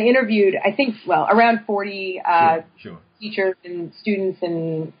interviewed, around 40 teachers and students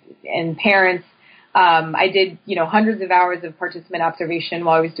and and parents. I did, hundreds of hours of participant observation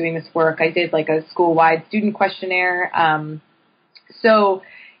while I was doing this work. I did like a school-wide student questionnaire. I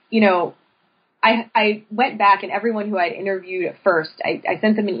went back, and everyone who I'd interviewed at first, I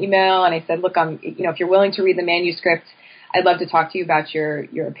sent them an email and I said, look, if you're willing to read the manuscript, I'd love to talk to you about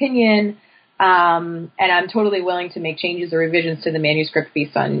your opinion. And I'm totally willing to make changes or revisions to the manuscript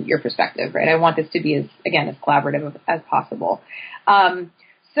based on your perspective, right? I want this to be as collaborative as possible.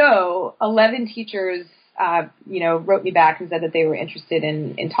 So 11 teachers, wrote me back and said that they were interested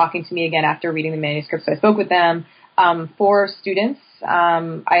in talking to me again after reading the manuscript. So I spoke with them. 4 students,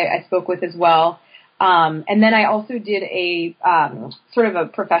 I spoke with as well. And then I also did a, sort of a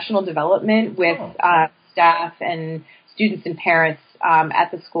professional development with, staff and students and parents,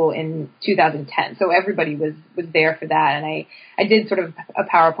 at the school in 2010. So everybody was there for that. And I did sort of a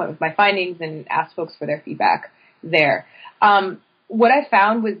PowerPoint with my findings and asked folks for their feedback there. What I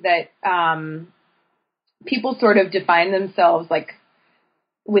found was that, people sort of define themselves like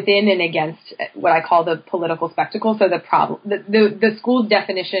within and against what I call the political spectacle. So the problem, the school's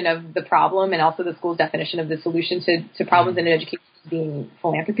definition of the problem and also the school's definition of the solution to problems in education being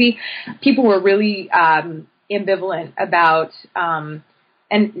philanthropy. People were really, ambivalent about, and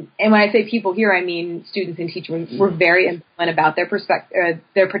when I say people here, I mean students and teachers were very ambivalent about their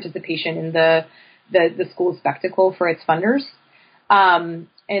their participation in the school spectacle for its funders.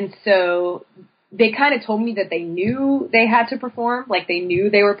 And so they kind of told me that they knew they had to perform, like they knew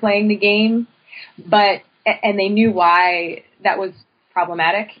they were playing the game, and they knew why that was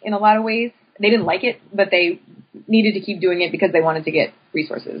problematic in a lot of ways. They didn't like it, but they needed to keep doing it because they wanted to get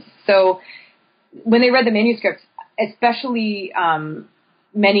resources. So when they read the manuscript, especially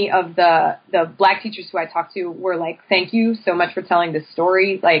many of the Black teachers who I talked to were like, thank you so much for telling this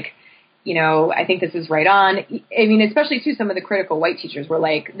story. Like, I think this is right on. I mean, especially too, some of the critical white teachers were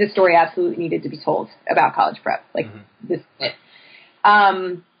like, this story absolutely needed to be told about college prep. Like this is it.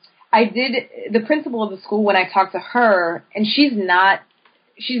 I did the principal of the school when I talked to her, and she's not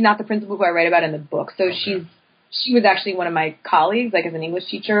the principal who I write about in the book. So she was actually one of my colleagues, like as an English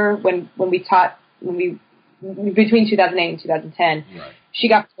teacher when we between 2008 and 2010. Right. She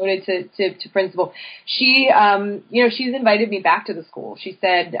got promoted to principal. She's invited me back to the school. She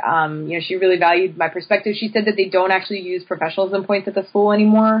said, she really valued my perspective. She said that they don't actually use professionalism points at the school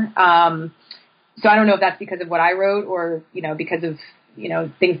anymore. So I don't know if that's because of what I wrote or, because of,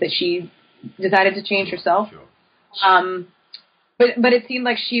 things that she decided to change herself. Sure. But it seemed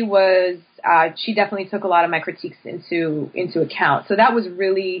like she definitely took a lot of my critiques into account. So that was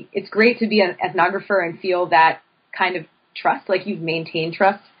really, it's great to be an ethnographer and feel that kind of trust, like you've maintained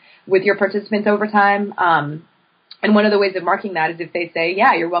trust with your participants over time. And one of the ways of marking that is if they say,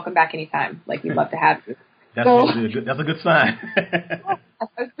 yeah, you're welcome back anytime. Like, we'd love to have you. That's a good sign. I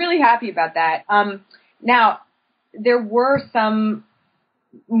was really happy about that. Now, there were some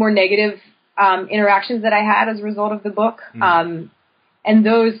more negative interactions that I had as a result of the book. And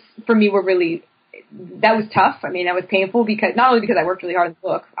those, for me, were really, that was tough. I mean, that was painful because, not only because I worked really hard on the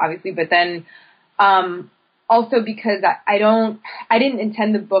book, obviously, but then also because I didn't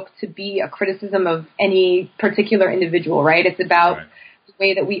intend the book to be a criticism of any particular individual, right? It's about the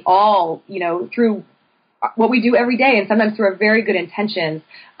way that we all, through what we do every day and sometimes through our very good intentions,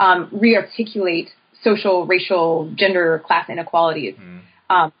 re-articulate social, racial, gender, class inequalities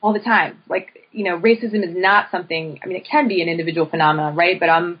all the time. Like, racism is not something, I mean, it can be an individual phenomenon, right? But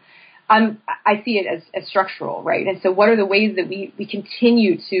I see it as structural, right? And so what are the ways that we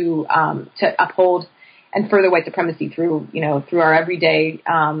continue to uphold and further white supremacy through our everyday,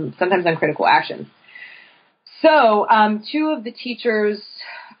 sometimes uncritical actions? So, two of the teachers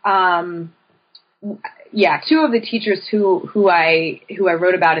who I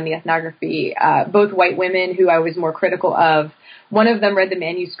wrote about in the ethnography, both white women who I was more critical of. One of them read the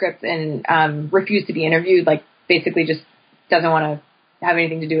manuscript and refused to be interviewed, like basically just doesn't want to have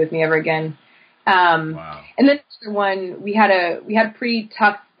anything to do with me ever again. Wow. And then the other one, we had a pretty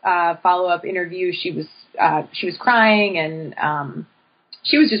tough follow-up interview. She was crying and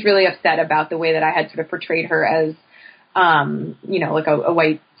she was just really upset about the way that I had sort of portrayed her as like a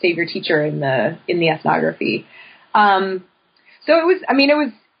white savior teacher in the ethnography. So it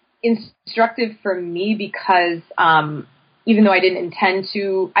was instructive for me because even though I didn't intend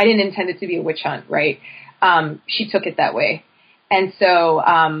it to be a witch hunt, right? She took it that way. And so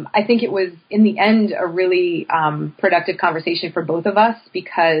I think it was, in the end, a really productive conversation for both of us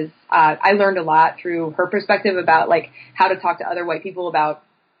because I learned a lot through her perspective about, like, how to talk to other white people about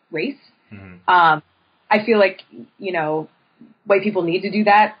race. Mm-hmm. I feel like, white people need to do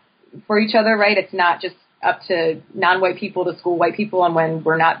that for each other, right? It's not just up to non-white people to school white people on when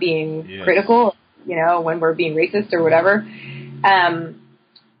we're not being critical, when we're being racist or whatever.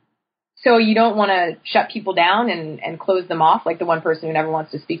 So you don't want to shut people down and close them off, like the one person who never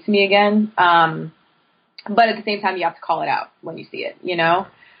wants to speak to me again. But at the same time, you have to call it out when you see it,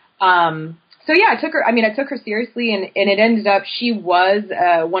 So yeah, I took her seriously, and it ended up, she was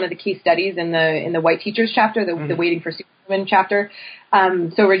one of the case studies in the white teachers chapter, the Waiting for Superwomen chapter.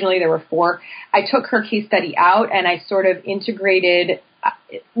 So originally there were 4. I took her case study out, and I sort of integrated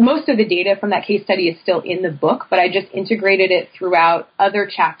most of the data from that case study is still in the book, but I just integrated it throughout other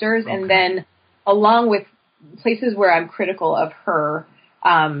chapters, and then along with places where I'm critical of her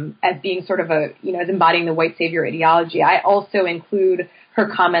as being sort of as embodying the white savior ideology, I also include her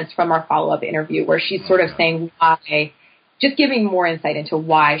comments from our follow-up interview where she's sort of saying why, just giving more insight into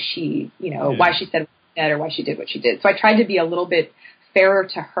why she, why she said what she said or why she did what she did. So I tried to be a little bit fairer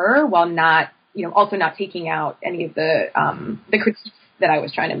to her while not, also not taking out any of the critiques that I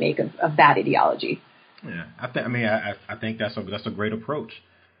was trying to make of that ideology. Yeah, I think that's a great approach,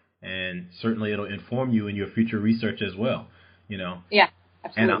 and certainly it'll inform you in your future research as well. Yeah,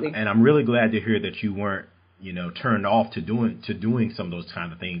 absolutely. And I'm really glad to hear that you weren't turned off to doing some of those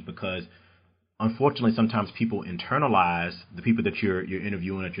kind of things, because unfortunately sometimes people internalize the people that you're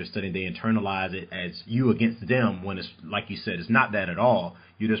interviewing, that you're studying. They internalize it as you against them, when it's, like you said, it's not that at all.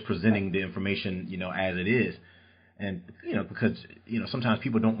 You're just presenting the information as it is. And, because, sometimes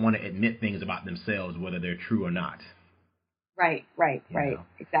people don't want to admit things about themselves, whether they're true or not. Right.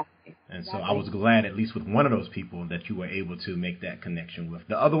 Exactly. And so I was glad, at least with one of those people, that you were able to make that connection with.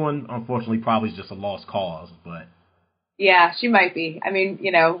 The other one, unfortunately, probably is just a lost cause, but. Yeah, she might be.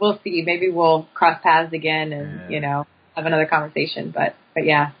 We'll see. Maybe we'll cross paths again and, have another conversation. But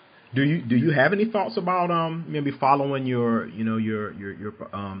yeah. Do you have any thoughts about maybe following your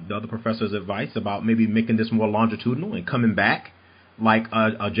the other professor's advice about maybe making this more longitudinal and coming back like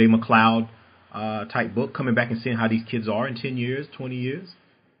a Jay McLeod type book, coming back and seeing how these kids are in 10 years, 20 years?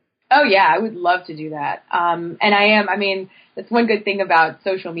 Oh yeah, I would love to do that. And I am. That's one good thing about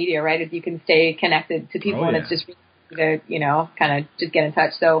social media, right? Is you can stay connected to people, and it's just to kind of just get in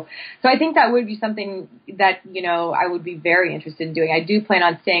touch. So I think that would be something that I would be very interested in doing. I do plan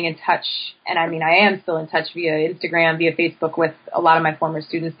on staying in touch, and I am still in touch via Instagram, via Facebook with a lot of my former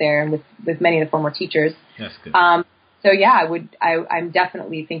students there, and with many of the former teachers. That's good. So yeah, I'm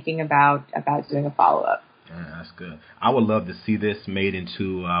definitely thinking about doing a follow up. Yeah, that's good. I would love to see this made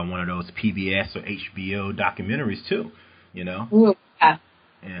into one of those PBS or HBO documentaries too. Ooh, yeah.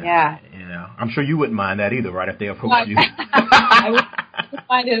 Yeah. I'm sure you wouldn't mind that either, right? If they approached you. I wouldn't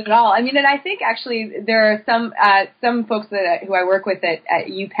mind it at all. And I think actually there are some folks who I work with at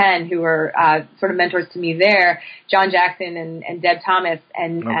UPenn who are sort of mentors to me there, John Jackson and Deb Thomas,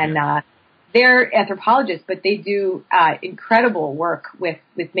 and they're anthropologists, but they do incredible work with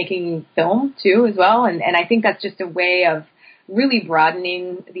making film too as well. And I think that's just a way of really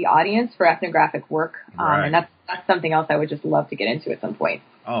broadening the audience for ethnographic work. Right. And that's something else I would just love to get into at some point.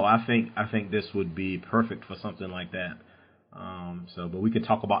 Oh, I think this would be perfect for something like that. But we could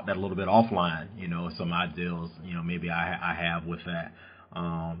talk about that a little bit offline, some ideals, maybe I have with that.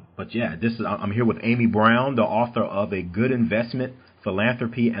 But yeah, I'm here with Amy Brown, the author of A Good Investment,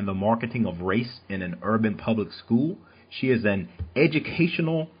 Philanthropy and the Marketing of Race in an Urban Public School. She is an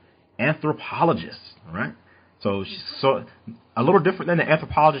educational anthropologist, right? So she's a little different than the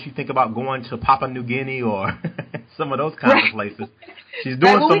anthropologist you think about going to Papua New Guinea or some of those kinds of places. She's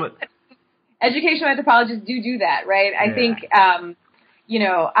doing some. Educational anthropologists do that, right? I think, I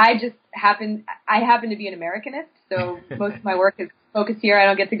happen to be an Americanist, so most of my work is focused here. I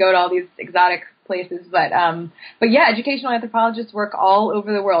don't get to go to all these exotic places, but yeah, educational anthropologists work all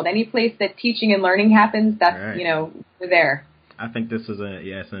over the world. Any place that teaching and learning happens, that's, we're there. I think this is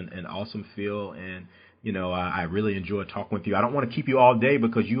an awesome field, and I really enjoyed talking with you. I don't want to keep you all day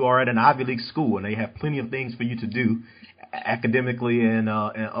because you are at an Ivy League school and they have plenty of things for you to do academically and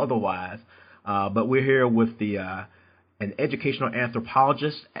otherwise. But we're here with an educational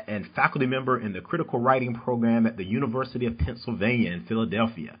anthropologist and faculty member in the critical writing program at the University of Pennsylvania in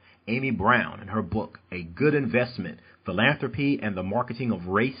Philadelphia, Amy Brown, and her book, A Good Investment, Philanthropy and the Marketing of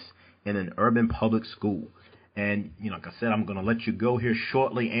Race in an Urban Public School. And, like I said, I'm going to let you go here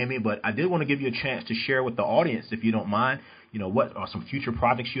shortly, Amy, but I did want to give you a chance to share with the audience, if you don't mind, what are some future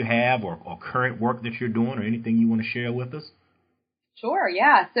projects you have or current work that you're doing or anything you want to share with us? Sure,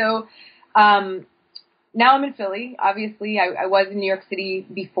 yeah. So now I'm in Philly. Obviously, I was in New York City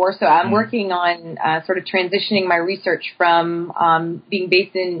before, so I'm working on sort of transitioning my research from being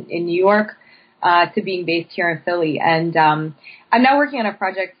based in New York to being based here in Philly. And I'm now working on a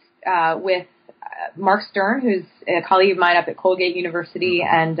project with Mark Stern, who's a colleague of mine up at Colgate University,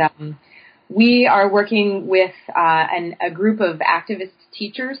 and we are working with a group of activist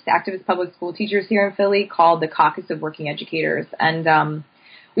teachers, activist public school teachers here in Philly called the Caucus of Working Educators. And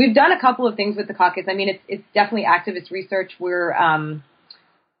we've done a couple of things with the caucus. I mean, it's definitely activist research.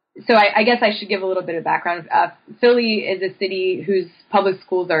 So I guess I should give a little bit of background. Philly is a city whose public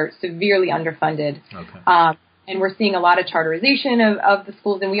schools are severely underfunded. Okay. And we're seeing a lot of charterization of the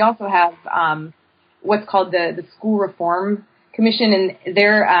schools. And we also have what's called the School Reform Commission.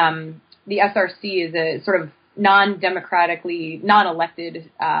 And the SRC is a sort of non-democratically,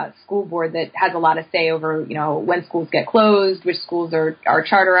 non-elected school board that has a lot of say over, when schools get closed, which schools are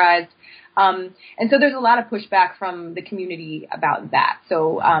charterized. And so there's a lot of pushback from the community about that.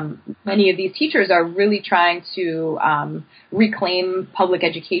 So many of these teachers are really trying to reclaim public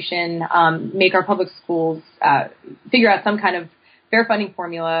education, make our public schools, figure out some kind of fair funding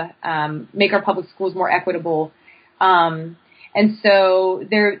formula, make our public schools more equitable. And so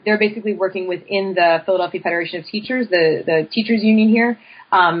they're basically working within the Philadelphia Federation of Teachers, the teachers union here,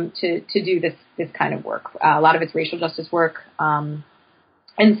 to do this kind of work. A lot of it's racial justice work.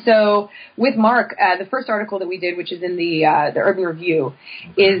 And so with Mark, the first article that we did, which is in the Urban Review,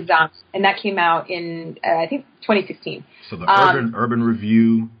 is and that came out in I think 2016. So the Urban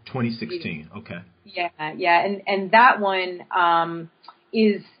Review 2016. Okay. Yeah, and that one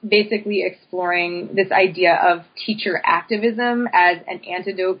is basically exploring this idea of teacher activism as an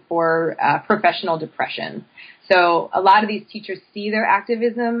antidote for professional depression. So a lot of these teachers see their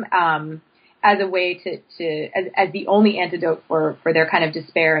activism as a way as the only antidote for their kind of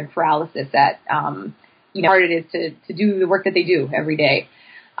despair and paralysis at hard it is to do the work that they do every day.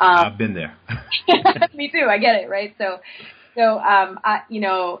 I've been there. Me too. I get it. Right. So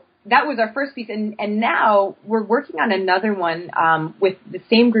that was our first piece, and now we're working on another one with the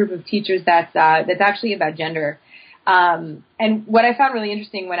same group of teachers that's actually about gender. And what I found really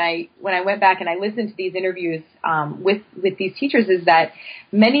interesting when I went back and I listened to these interviews with these teachers is that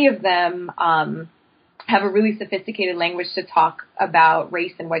many of them have a really sophisticated language to talk about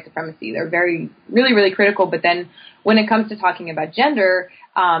race and white supremacy. They're really, really critical. But then when it comes to talking about gender,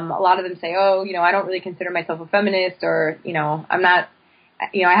 a lot of them say, I don't really consider myself a feminist, or, I'm not,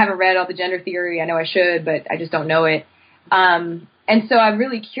 I haven't read all the gender theory. I know I should, but I just don't know it. And so I'm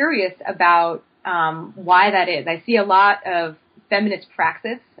really curious about why that is. I see a lot of feminist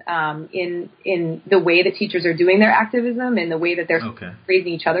praxis in the way that teachers are doing their activism, in the way that they're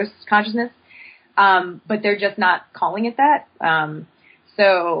raising each other's consciousness, but they're just not calling it that.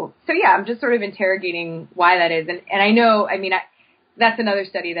 So yeah, I'm just sort of interrogating why that is, and I know, that's another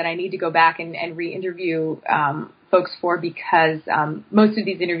study that I need to go back and re-interview folks for, because most of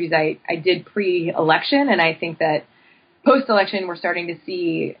these interviews I did pre-election, and I think that post-election we're starting to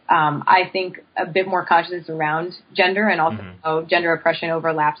see, I think, a bit more consciousness around gender, and also how gender oppression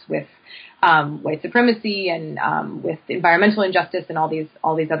overlaps with white supremacy and with environmental injustice and all these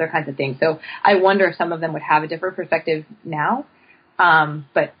other kinds of things. So I wonder if some of them would have a different perspective now,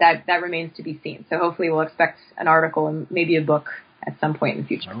 but that remains to be seen. So hopefully we'll expect an article and maybe a book at some point in the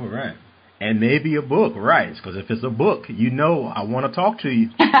future. All right. And maybe a book, right? Because if it's a book, I want to talk to you.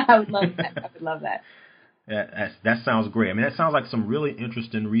 I would love that. That sounds great. That sounds like some really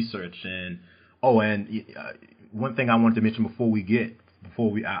interesting research. And one thing I wanted to mention before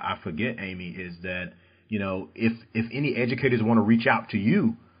I forget, Amy, is that if any educators want to reach out to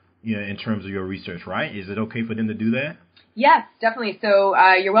you, in terms of your research, right? Is it okay for them to do that? Yes, definitely. So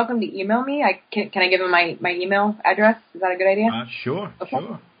you're welcome to email me. Can I give them my email address? Is that a good idea? Sure. Okay.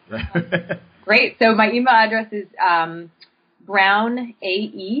 Sure. Great. So my email address is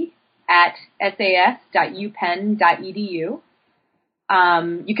brownae@sas.upenn.edu.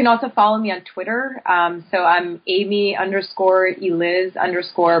 You can also follow me on Twitter. So I'm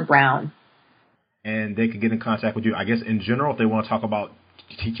Amy_Eliz_Brown. And they can get in contact with you, I guess, in general, if they want to talk about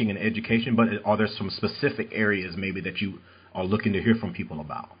teaching and education, but are there some specific areas maybe that you are looking to hear from people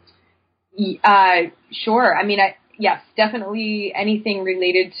about? Sure. Yes, definitely anything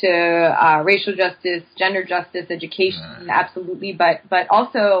related to racial justice, gender justice, education, absolutely. But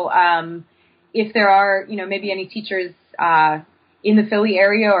also, if there are, maybe any teachers in the Philly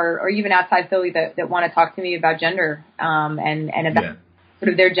area or even outside Philly that want to talk to me about gender and about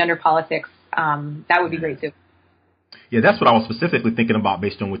sort of their gender politics, that would be great too. Yeah, that's what I was specifically thinking about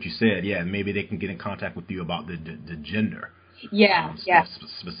based on what you said. Yeah, maybe they can get in contact with you about the gender.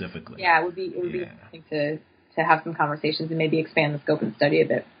 Specifically. Yeah, it would be interesting to have some conversations and maybe expand the scope of the study a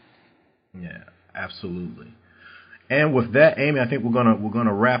bit. Yeah, absolutely. And with that, Amy, I think we're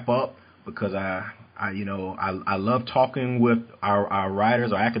gonna wrap up, because I love talking with our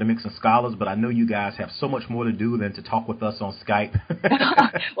writers, our academics and scholars, but I know you guys have so much more to do than to talk with us on Skype.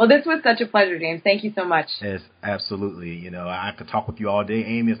 Well, this was such a pleasure, James. Thank you so much. Yes, absolutely. I could talk with you all day,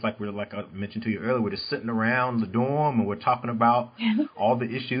 Amy. It's like I mentioned to you earlier, we're just sitting around the dorm and we're talking about all the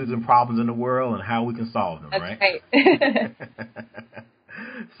issues and problems in the world and how we can solve them, That's right?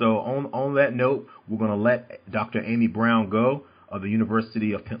 So on that note, we're going to let Dr. Amy Brown go, of the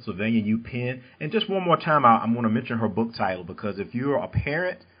University of Pennsylvania, UPenn. And just one more time, I'm going to mention her book title, because if you're a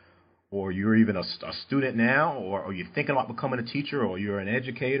parent or you're even a student now, or you're thinking about becoming a teacher, or you're an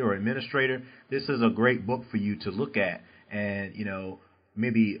educator or administrator, this is a great book for you to look at and,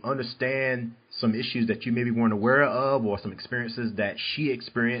 maybe understand some issues that you maybe weren't aware of, or some experiences that she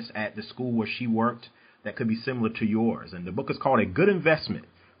experienced at the school where she worked that could be similar to yours. And the book is called A Good Investment: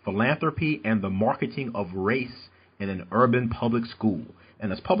 Philanthropy and the Marketing of Race in an Urban Public School.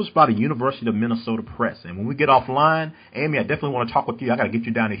 And it's published by the University of Minnesota Press. And when we get offline, Amy, I definitely want to talk with you. I got to get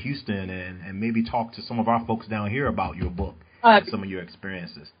you down to Houston and maybe talk to some of our folks down here about your book and some of your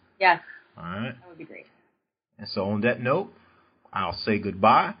experiences. Yes. All right. That would be great. And so on that note, I'll say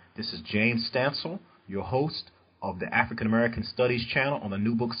goodbye. This is James Stansel, your host of the African American Studies channel on the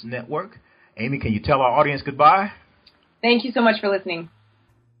New Books Network. Amy, can you tell our audience goodbye? Thank you so much for listening.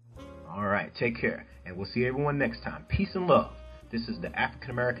 All right. Take care. And we'll see everyone next time. Peace and love. This is the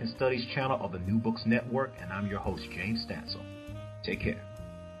African American Studies channel of the New Books Network, and I'm your host, James Stansel. Take care.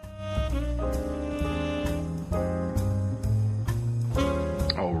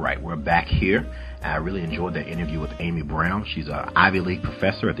 All right, we're back here. I really enjoyed that interview with Amy Brown. She's an Ivy League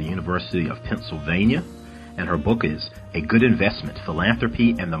professor at the University of Pennsylvania, and her book is A Good Investment: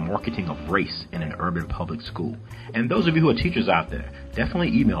 Philanthropy and the Marketing of Race in an Urban Public School. And those of you who are teachers out there, definitely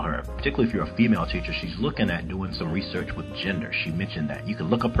email her, particularly if you're a female teacher. She's looking at doing some research with gender. She mentioned that. You can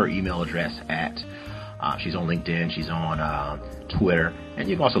look up her email address at, she's on LinkedIn, she's on Twitter, and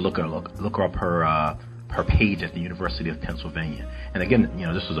you can also look her up her page at the University of Pennsylvania. And again,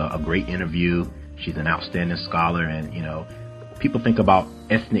 this was a great interview. She's an outstanding scholar, and, people think about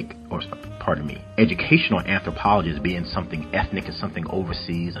educational anthropology as being something ethnic and something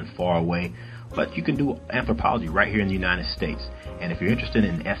overseas and far away. But you can do anthropology right here in the United States. And if you're interested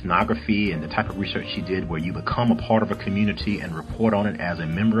in ethnography and the type of research she did, where you become a part of a community and report on it as a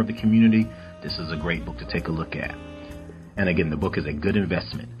member of the community, this is a great book to take a look at. And again, the book is A Good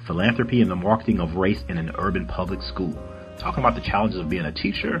Investment: Philanthropy and the Marketing of Race in an Urban Public School. Talking about the challenges of being a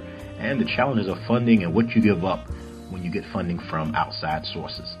teacher and the challenges of funding and what you give up when you get funding from outside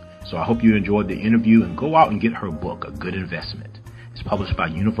sources. So I hope you enjoyed the interview, and go out and get her book, A Good Investment. It's published by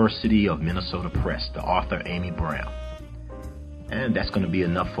University of Minnesota Press, the author Amy Brown. And that's going to be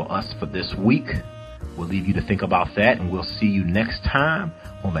enough for us for this week. We'll leave you to think about that, and we'll see you next time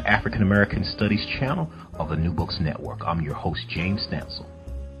on the African American Studies channel of the New Books Network. I'm your host, James Stansel.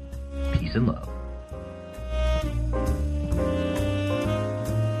 Peace and love.